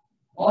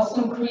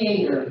 Awesome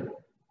Creator,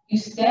 you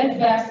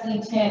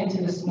steadfastly tend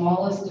to the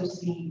smallest of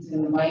seeds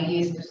and the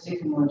mightiest of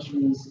sycamore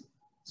trees.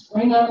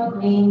 Spring up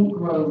green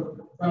growth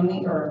from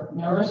the earth,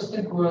 nourish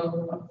the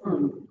growth of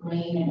fruit,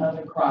 grain, and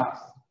other crops,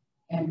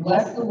 and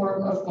bless the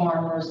work of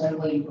farmers and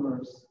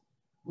laborers.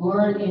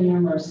 Lord, in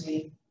your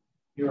mercy,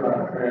 hear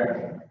our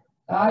prayer.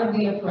 God of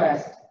the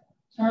oppressed,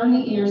 turn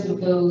the ears of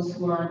those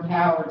who are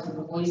empowered to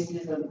the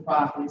voices of the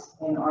prophets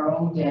in our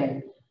own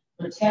day.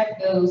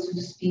 Protect those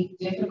who speak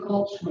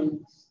difficult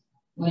truths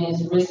when it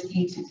is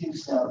risky to do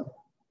so.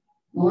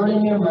 Lord,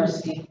 in your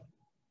mercy,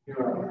 hear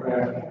our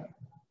prayer.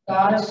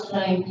 God of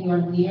strength, you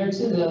are near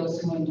to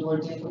those who endure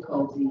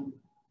difficulty.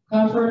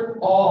 Comfort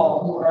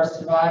all who are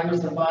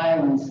survivors of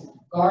violence.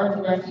 Guard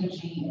the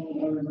refugee and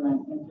the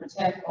immigrant, and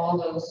protect all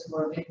those who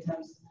are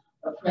victims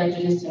of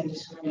prejudice and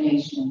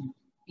discrimination.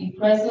 Be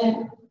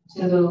present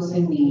to those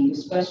in need,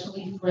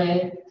 especially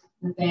Fred,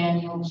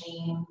 Nathaniel,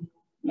 Jean,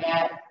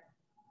 Matt,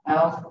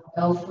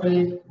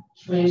 Alfred,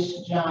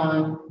 Trish,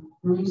 John,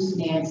 Bruce,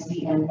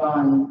 Nancy, and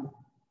Bonnie.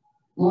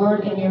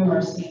 Lord, in your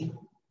mercy,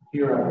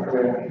 hear our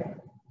prayer.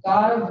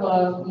 God of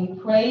love, we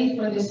pray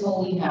for this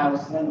holy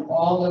house and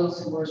all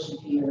those who worship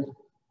here.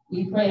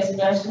 We pray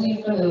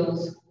especially for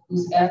those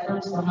whose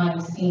efforts behind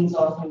the scenes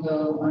often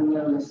go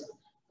unnoticed.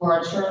 For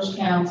our church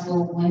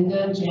council,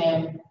 Linda,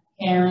 Jim,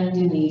 Karen,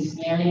 Denise,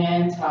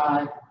 Marianne,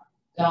 Todd,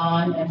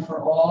 Don, and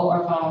for all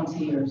our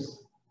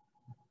volunteers.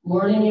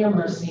 Lord, in your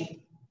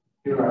mercy,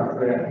 hear our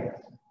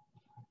prayer.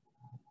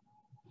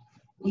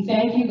 We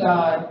thank you,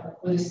 God,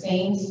 for the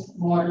saints,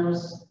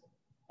 martyrs,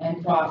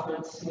 and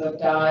prophets who have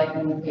died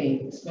in the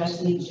faith,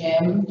 especially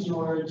Jim,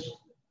 George,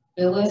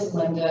 Phyllis,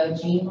 Linda,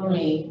 Jean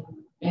Marie,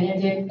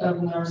 Benedict of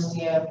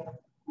Nurcia,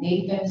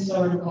 Nathan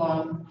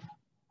Soderblom,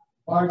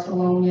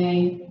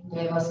 Bartolome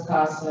de las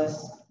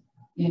Casas.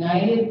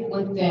 United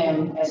with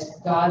them as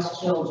God's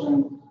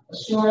children,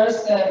 assure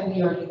us that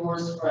we are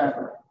yours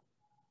forever.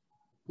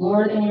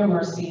 Lord, in your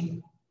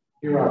mercy,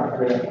 hear our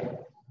prayer.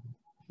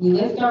 We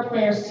lift our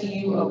prayers to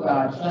you, O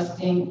God,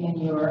 trusting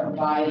in your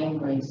abiding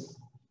grace.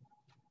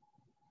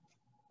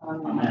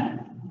 Amen.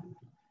 Amen.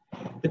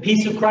 The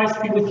peace of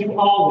Christ be with you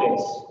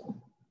always.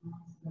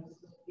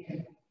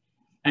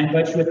 I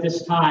invite you at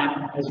this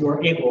time, as you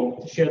are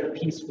able, to share the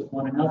peace with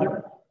one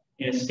another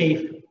in a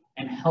safe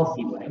and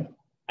healthy way.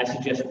 I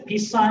suggest a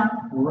peace sign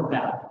or a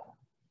bow.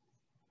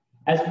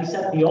 As we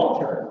set the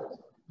altar,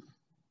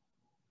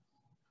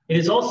 it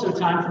is also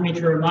time for me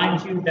to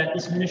remind you that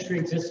this ministry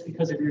exists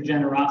because of your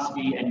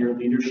generosity and your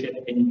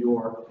leadership and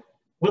your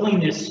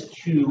willingness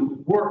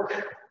to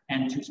work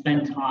and to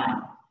spend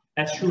time.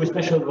 That's true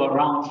especially of our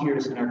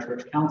volunteers in our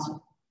church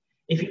council.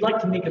 If you'd like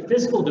to make a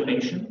physical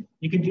donation,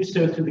 You can do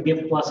so through the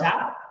Give Plus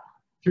app,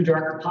 through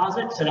direct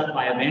deposit set up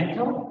by a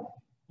Vanco.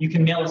 You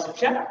can mail us a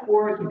check,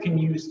 or you can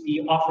use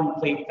the offering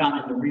plate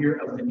found in the rear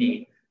of the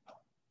nave.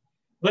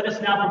 Let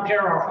us now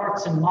prepare our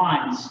hearts and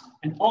minds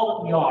and all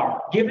that we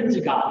are given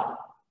to God,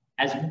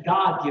 as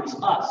God gives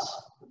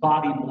us the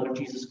body and blood of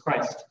Jesus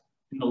Christ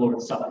in the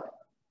Lord's Supper.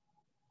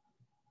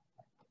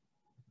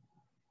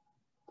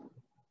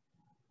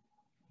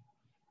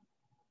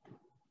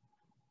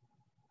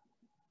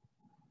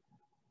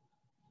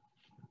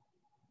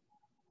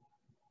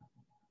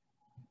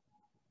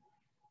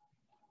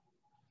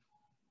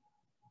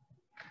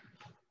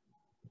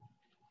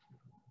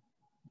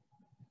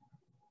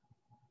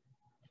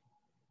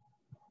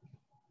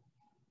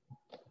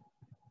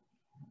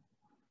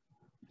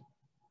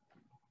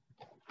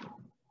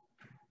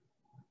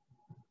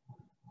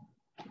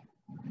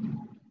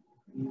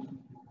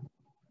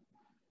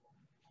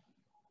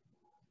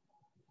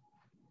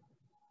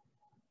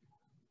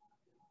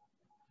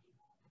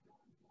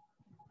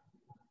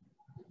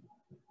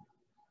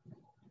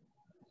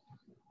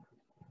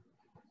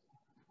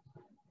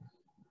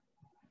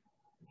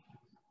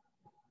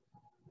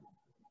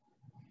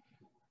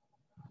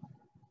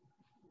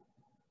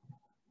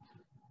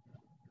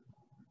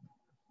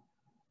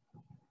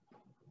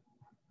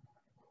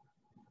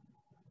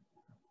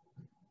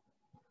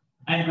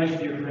 I invite you,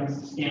 dear friends,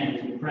 to stand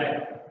as we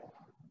pray.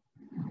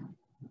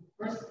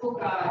 Merciful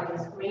God,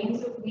 as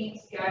grains of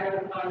wheat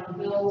scattered upon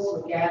the hills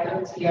were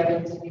gathered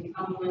together to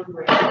become one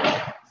grain,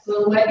 so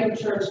let your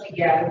church be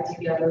gathered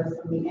together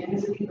from the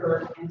ends of the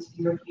earth into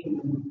your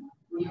kingdom.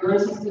 For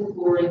yours is the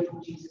glory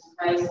through Jesus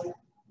Christ,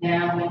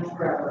 now and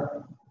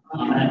forever.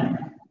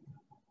 Amen.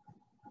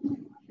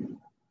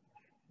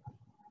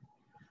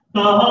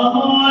 The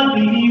Lord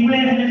be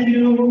with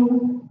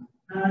you,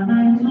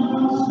 and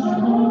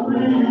also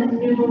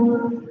with you.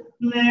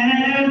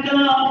 Lift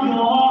up your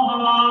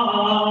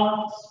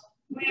hearts.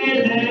 We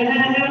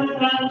lift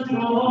them to the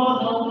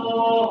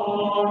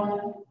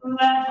Lord.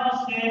 Let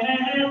us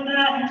give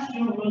thanks to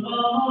the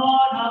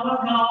Lord our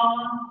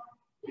God.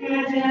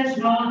 It is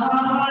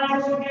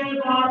right to give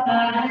our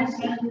thanks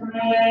and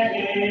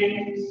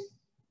praise.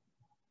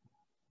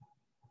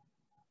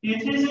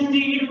 It is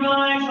indeed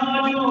right,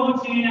 our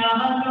duty and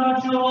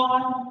our joy,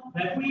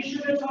 that we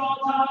should at all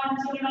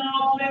times and in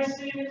all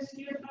places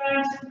give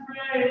thanks and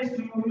praise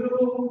to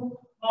you,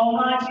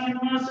 Almighty and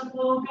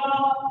merciful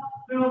God,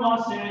 through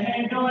our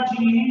Savior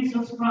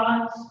Jesus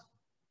Christ,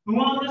 who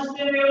on this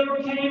day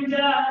overcame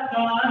death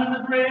and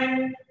the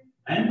grave,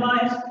 and by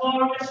his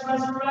glorious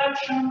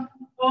resurrection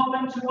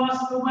opened to us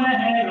the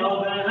way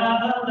of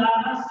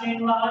everlasting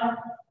life.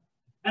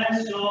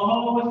 And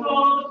so, with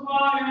all the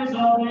choirs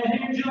of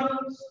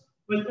angels,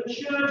 with the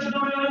church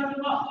on earth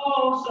and the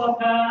hosts of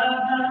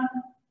heaven,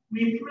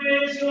 we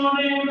praise your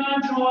name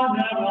and join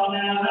their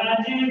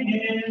unending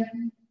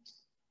hymn.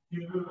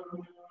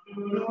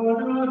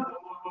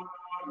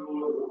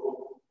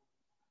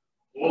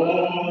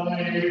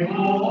 Holy,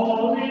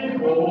 holy,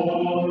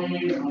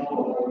 holy,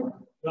 Lord,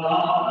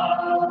 God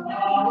of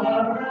power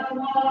and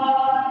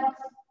might,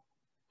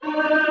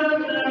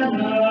 heaven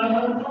and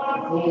earth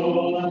are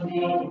full of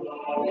your glory.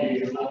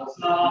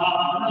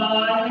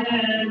 Hosanna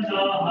in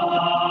the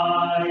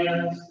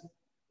highest.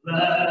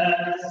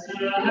 Blessed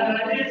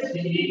is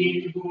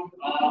he who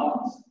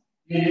comes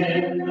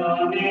in the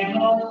name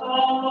of the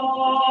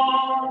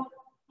Lord.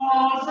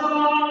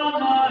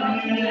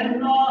 Hosanna in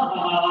the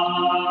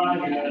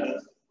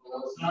highest.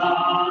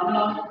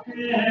 Hosanna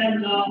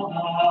in the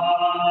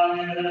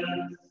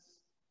highest.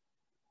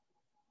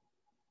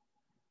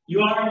 You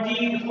are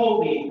indeed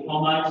holy,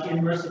 Almighty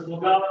and merciful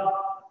God.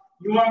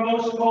 You are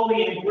most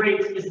holy, and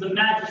great is the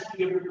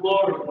majesty of your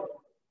glory.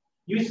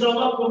 You so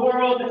loved the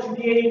world that you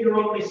gave your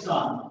only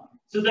Son,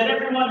 so that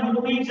everyone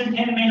who believes in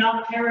him may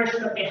not perish,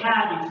 but may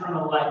have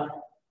eternal life.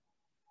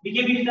 We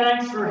give you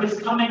thanks for his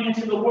coming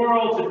into the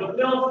world to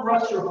fulfill for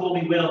us your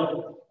holy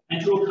will,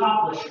 and to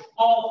accomplish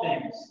all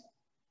things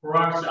for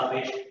our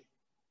salvation.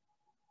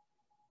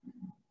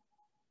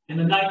 In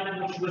the night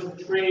in which he was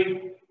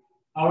betrayed,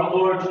 our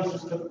Lord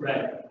Jesus took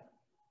bread.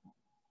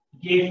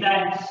 He gave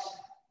thanks,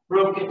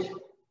 broke it,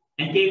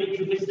 and gave it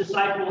to his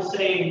disciples,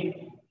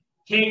 saying,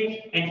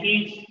 "Take and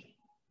eat.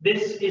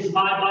 This is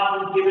my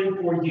body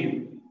given for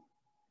you.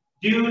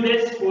 Do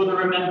this for the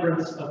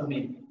remembrance of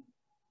me."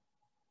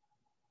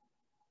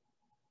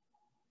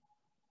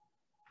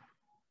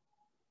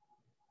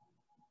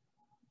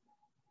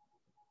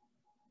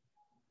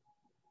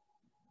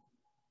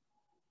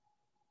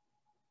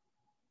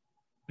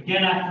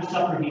 Again, after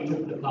supper, he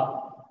took the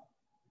cup.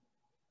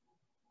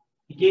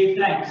 He gave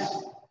thanks,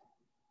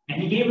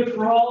 and he gave it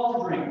for all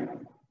to drink,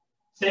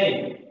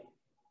 saying,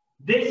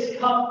 "This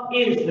cup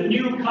is the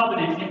new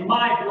covenant in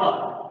my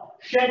blood,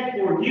 shed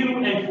for you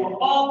and for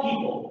all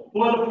people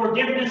for the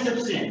forgiveness of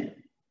sin.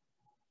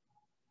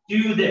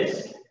 Do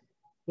this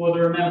for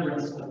the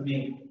remembrance of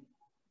me."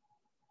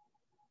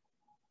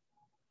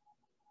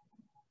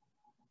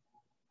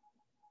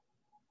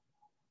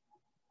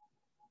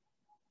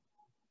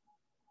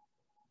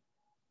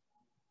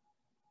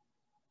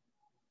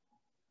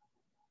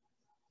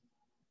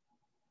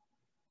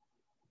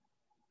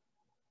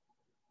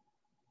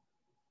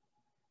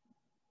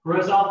 For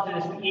as often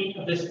as we eat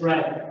of this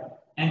bread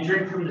and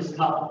drink from this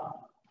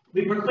cup,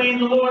 we proclaim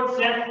the Lord's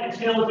death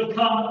until he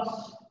comes.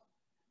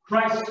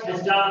 Christ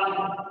has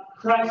died,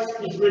 Christ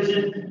is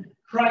risen,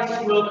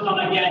 Christ will come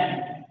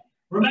again.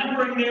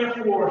 Remembering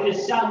therefore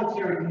his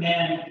salutary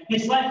command,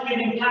 his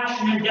life-giving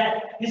passion and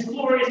death, his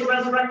glorious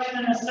resurrection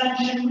and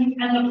ascension,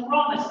 and the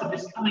promise of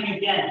his coming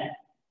again,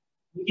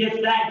 we give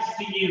thanks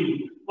to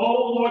you,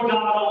 O Lord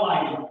God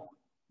Almighty,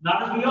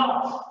 not as we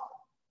ought,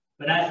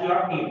 but as we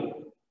are able.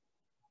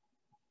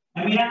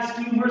 And we ask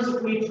you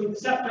mercifully to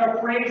accept our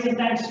praise and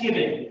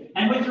thanksgiving,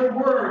 and with your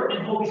word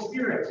and Holy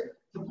Spirit,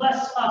 to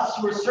bless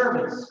us, your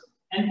servants,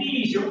 and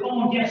these your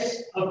own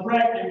gifts of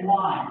bread and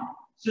wine,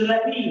 so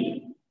that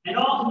we, and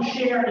all who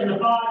share in the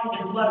body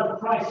and blood of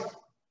Christ,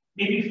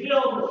 may be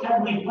filled with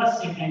heavenly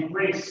blessing and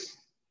grace,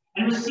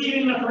 and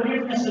receiving the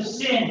forgiveness of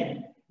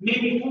sin, may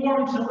be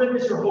formed to live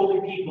as your holy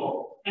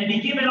people, and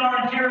be given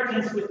our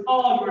inheritance with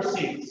all your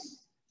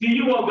saints. To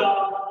you, O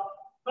God,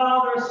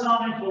 Father,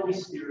 Son, and Holy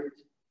Spirit,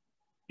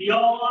 be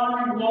all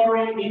honor and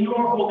glory in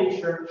your holy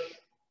church,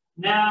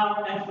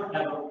 now and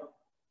forever.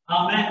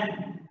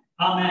 Amen,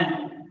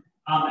 amen,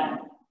 amen.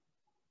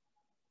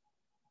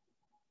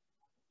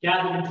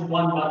 Gathered into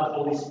one by the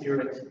Holy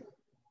Spirit,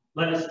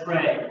 let us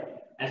pray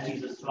as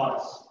Jesus taught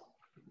us.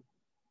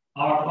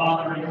 Our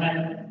Father in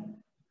heaven,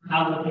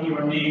 hallowed be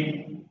your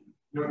name.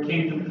 Your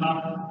kingdom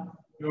come,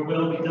 your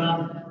will be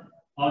done,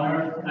 on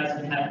earth as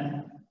in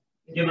heaven.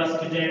 Give us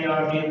today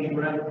our daily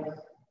bread.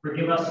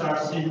 Forgive us our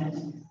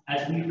sins,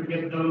 as we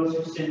forgive those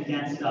who sin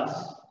against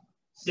us.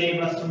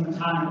 Save us from the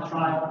time of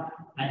trial,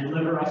 and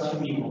deliver us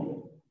from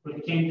evil. For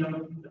the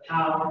kingdom, the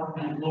power,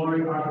 and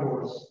glory are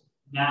yours,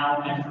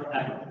 now and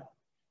forever.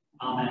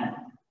 Amen.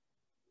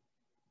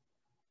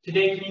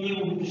 Today,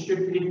 communion will be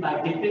distributed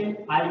by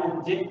dipping. I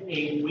will dip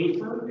a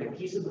wafer, a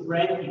piece of the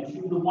bread,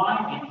 into the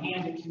wine and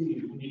hand it to you.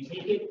 You may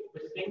take it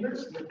with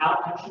fingers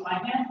without touching my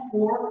hand,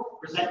 or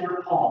present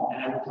your palm,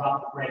 and I will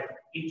drop the bread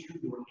into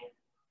your hand.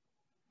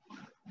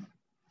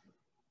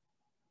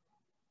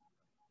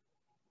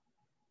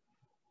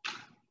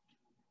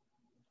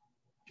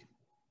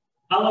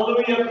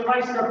 Hallelujah,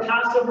 Christ our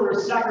Passover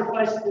is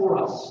sacrificed for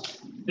us.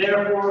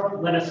 Therefore,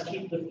 let us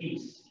keep the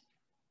feast.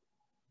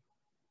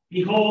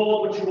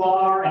 Behold what you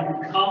are,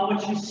 and become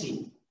what you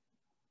see.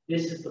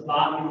 This is the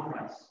body of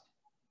Christ.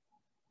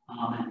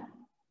 Amen.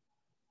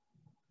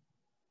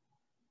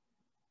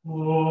 O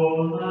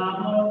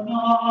Lamb of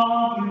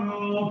God,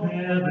 you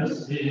bear the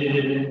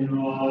sin of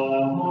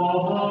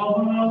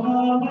the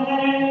world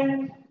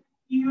away.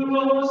 You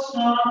will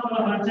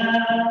suffer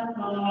death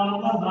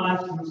of the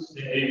life to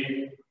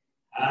save.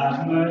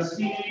 Have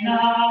mercy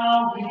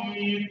now,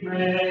 we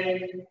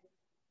pray.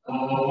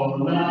 O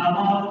Lamb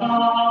of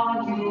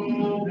God,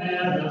 you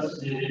bear the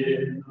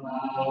sin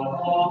of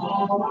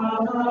the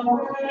world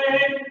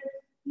away.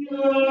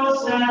 You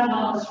set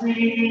us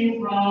free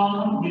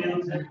from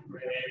guilt and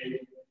grave.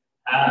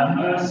 Have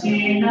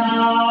mercy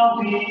now,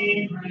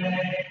 we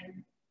pray.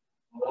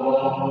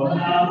 O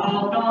Lamb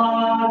of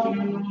God,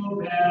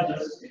 you bear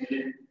the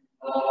sin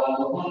of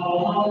the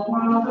world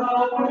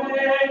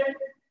away.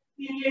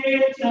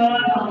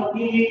 Eternal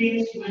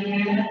peace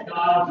with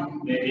God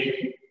you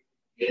made.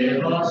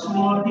 Give us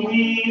more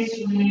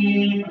peace,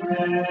 we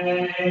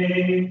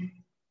pray.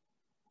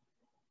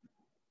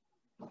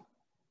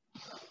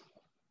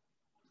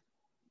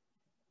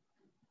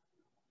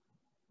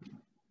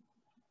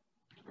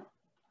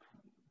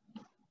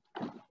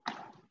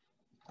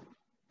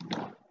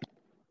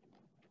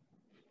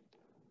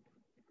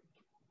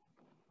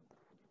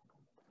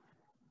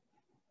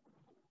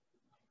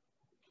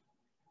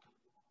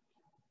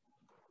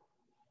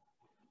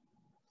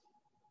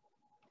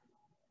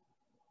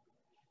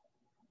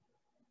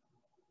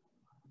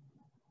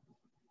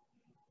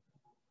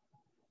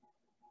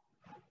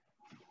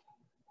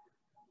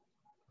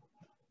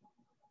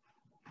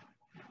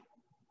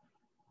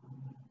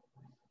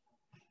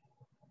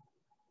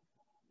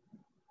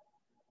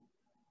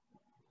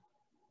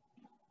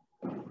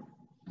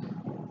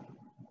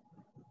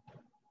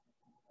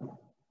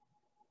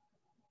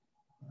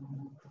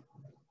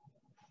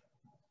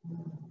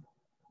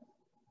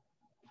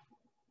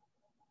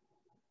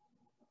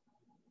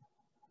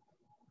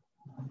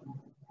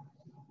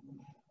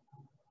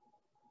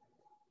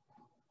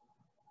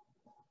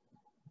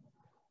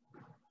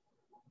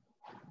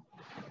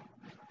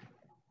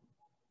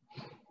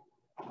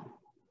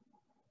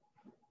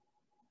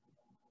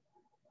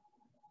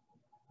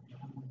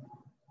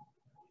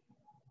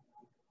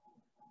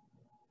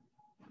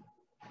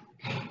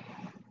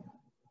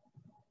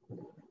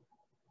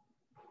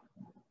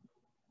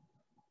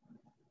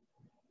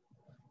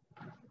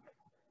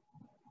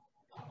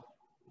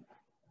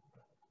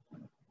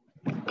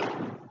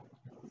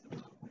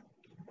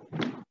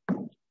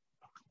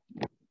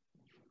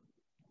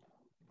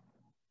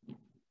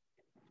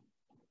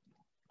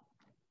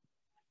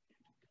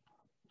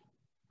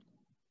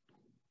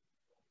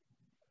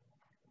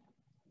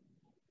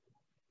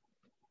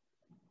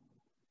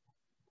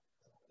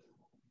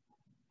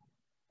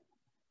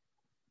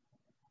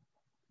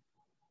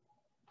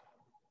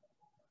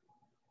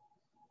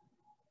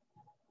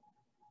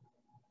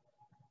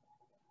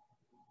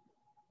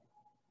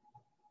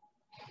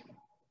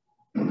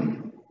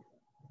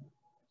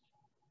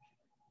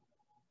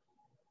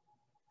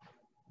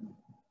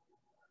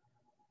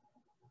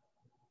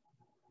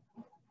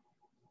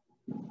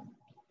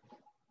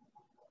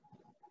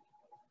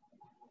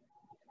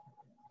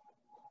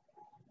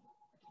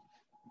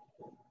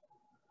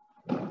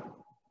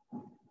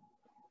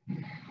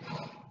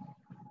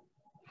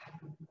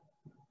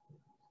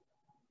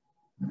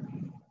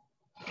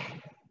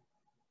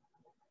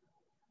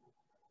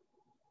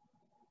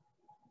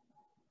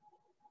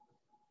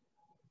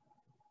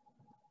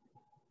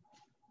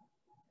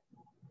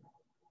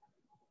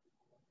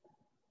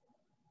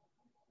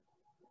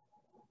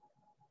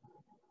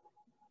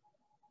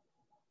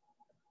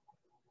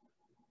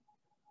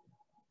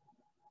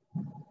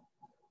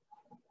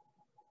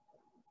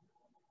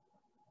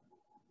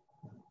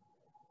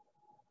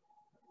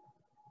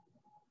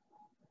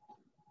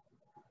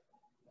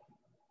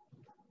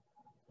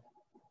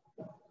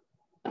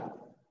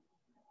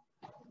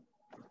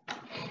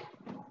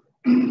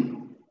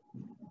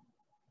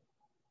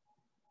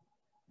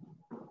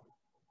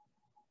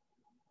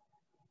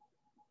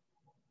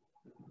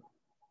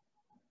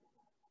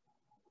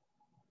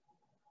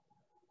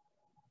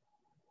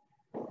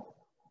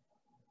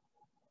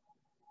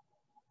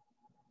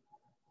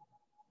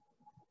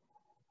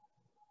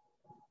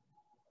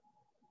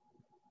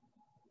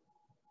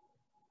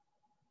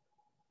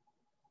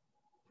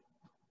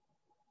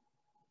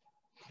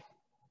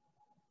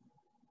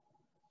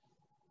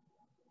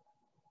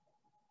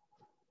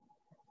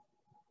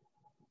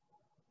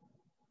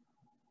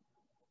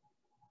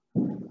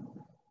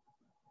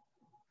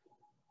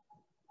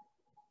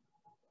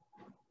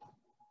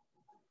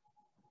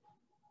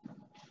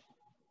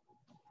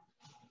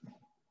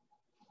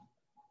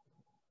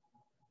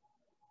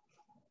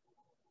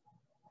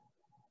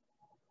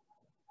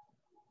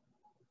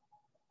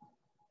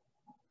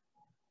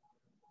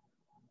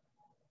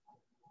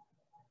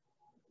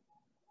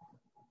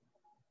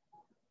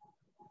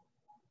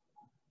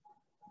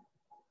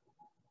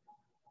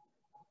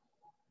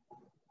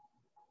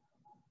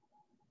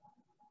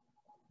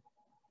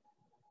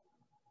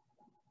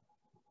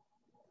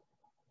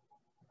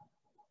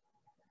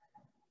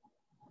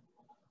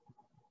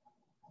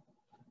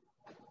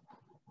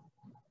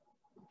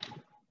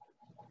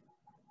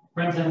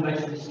 Friends, I invite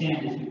you to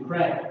stand as we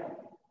pray.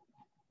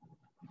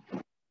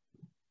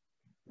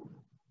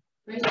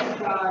 Gracious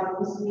God,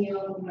 this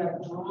meal you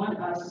have drawn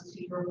us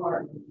to your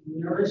heart,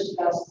 you nourished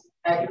us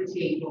at your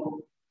table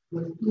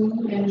with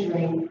food and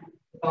drink,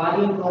 the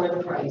body and blood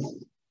of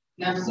Christ.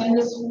 Now send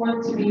us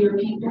forth to be your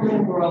people in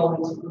the world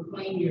and to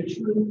proclaim your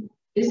truth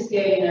this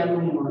day and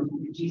evermore.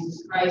 Through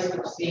Jesus Christ,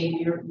 our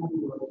Savior and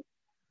Lord.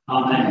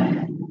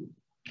 Amen.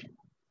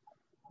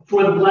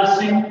 For the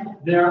blessing,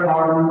 there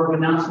are a number of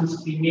announcements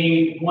to be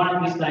made. One,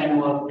 at least I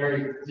know of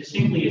very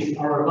distinctly, is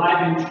our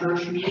Reviving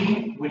Church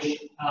meeting, which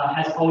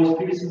has always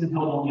previously been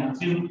held only on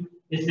Zoom,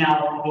 is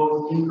now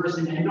both in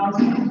person and on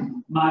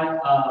Zoom.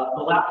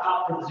 The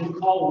laptop for the Zoom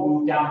call will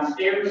move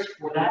downstairs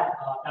for that.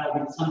 That'll be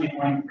the Sunday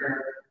morning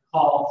prayer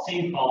call,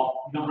 same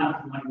call. You don't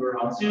have to when we're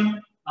on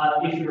Zoom.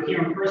 If you're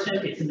here in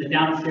person, it's in the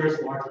downstairs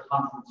larger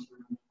conference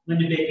room.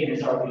 Linda Bacon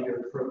is our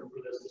leader for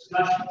those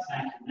discussions.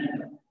 Thank you,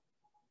 Linda.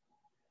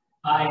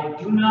 I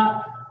do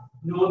not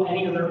know of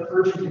any other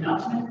urgent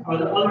announcement. Are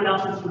there other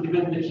announcements for the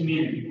good of the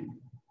community?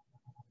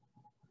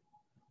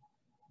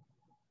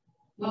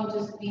 Well,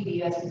 just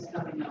BBS is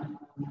coming up.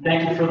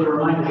 Thank you for the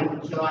reminder.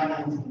 July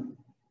 19th.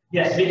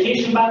 Yes,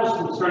 Vacation Bible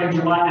School starting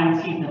July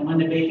 19th, and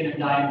Linda Bacon and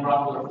Diane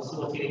Brockle are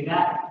facilitating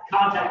that.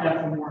 Contact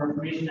them for more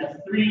information. That's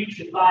 3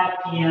 to 5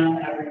 p.m.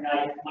 every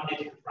night, Monday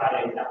through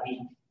Friday that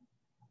week.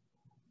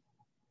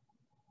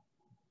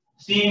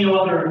 Seeing no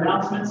other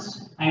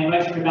announcements, I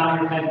invite you to bow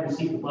your head and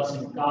receive the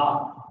blessing of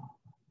God.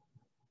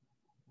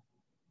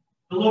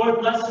 The Lord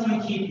bless you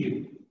and keep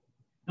you.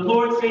 The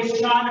Lord's face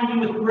shine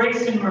on you with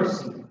grace and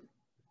mercy.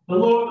 The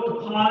Lord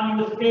look upon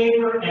you with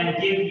favor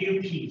and give you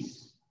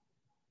peace.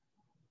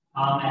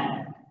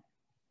 Amen.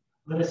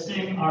 Let us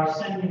sing our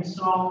sending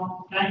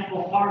song,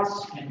 Thankful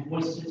Hearts and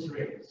Voices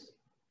Raised.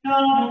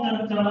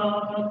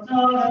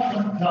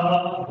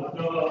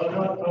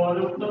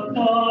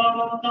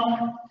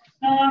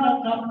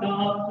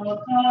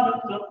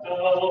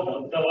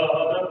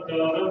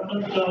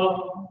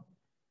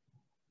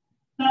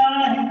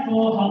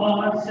 Thankful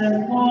hearts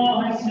and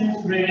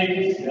voices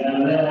raised,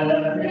 tell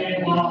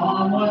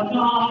everyone what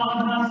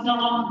God has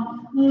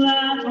done.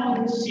 Let all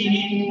who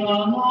see the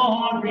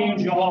Lord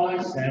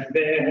rejoice and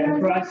bear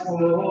Christ's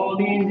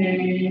holy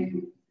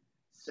name.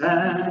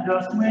 Send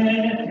us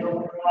with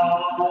your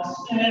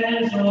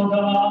promises, O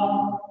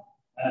God,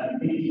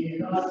 and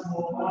lead us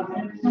forth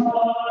in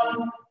joy,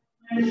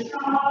 with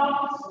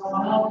shouts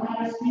of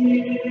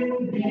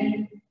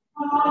thanksgiving.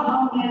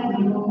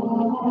 Hallelujah.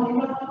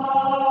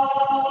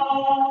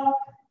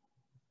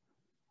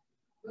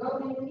 Go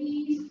in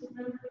peace to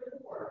remember the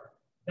Lord.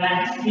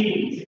 Thanks be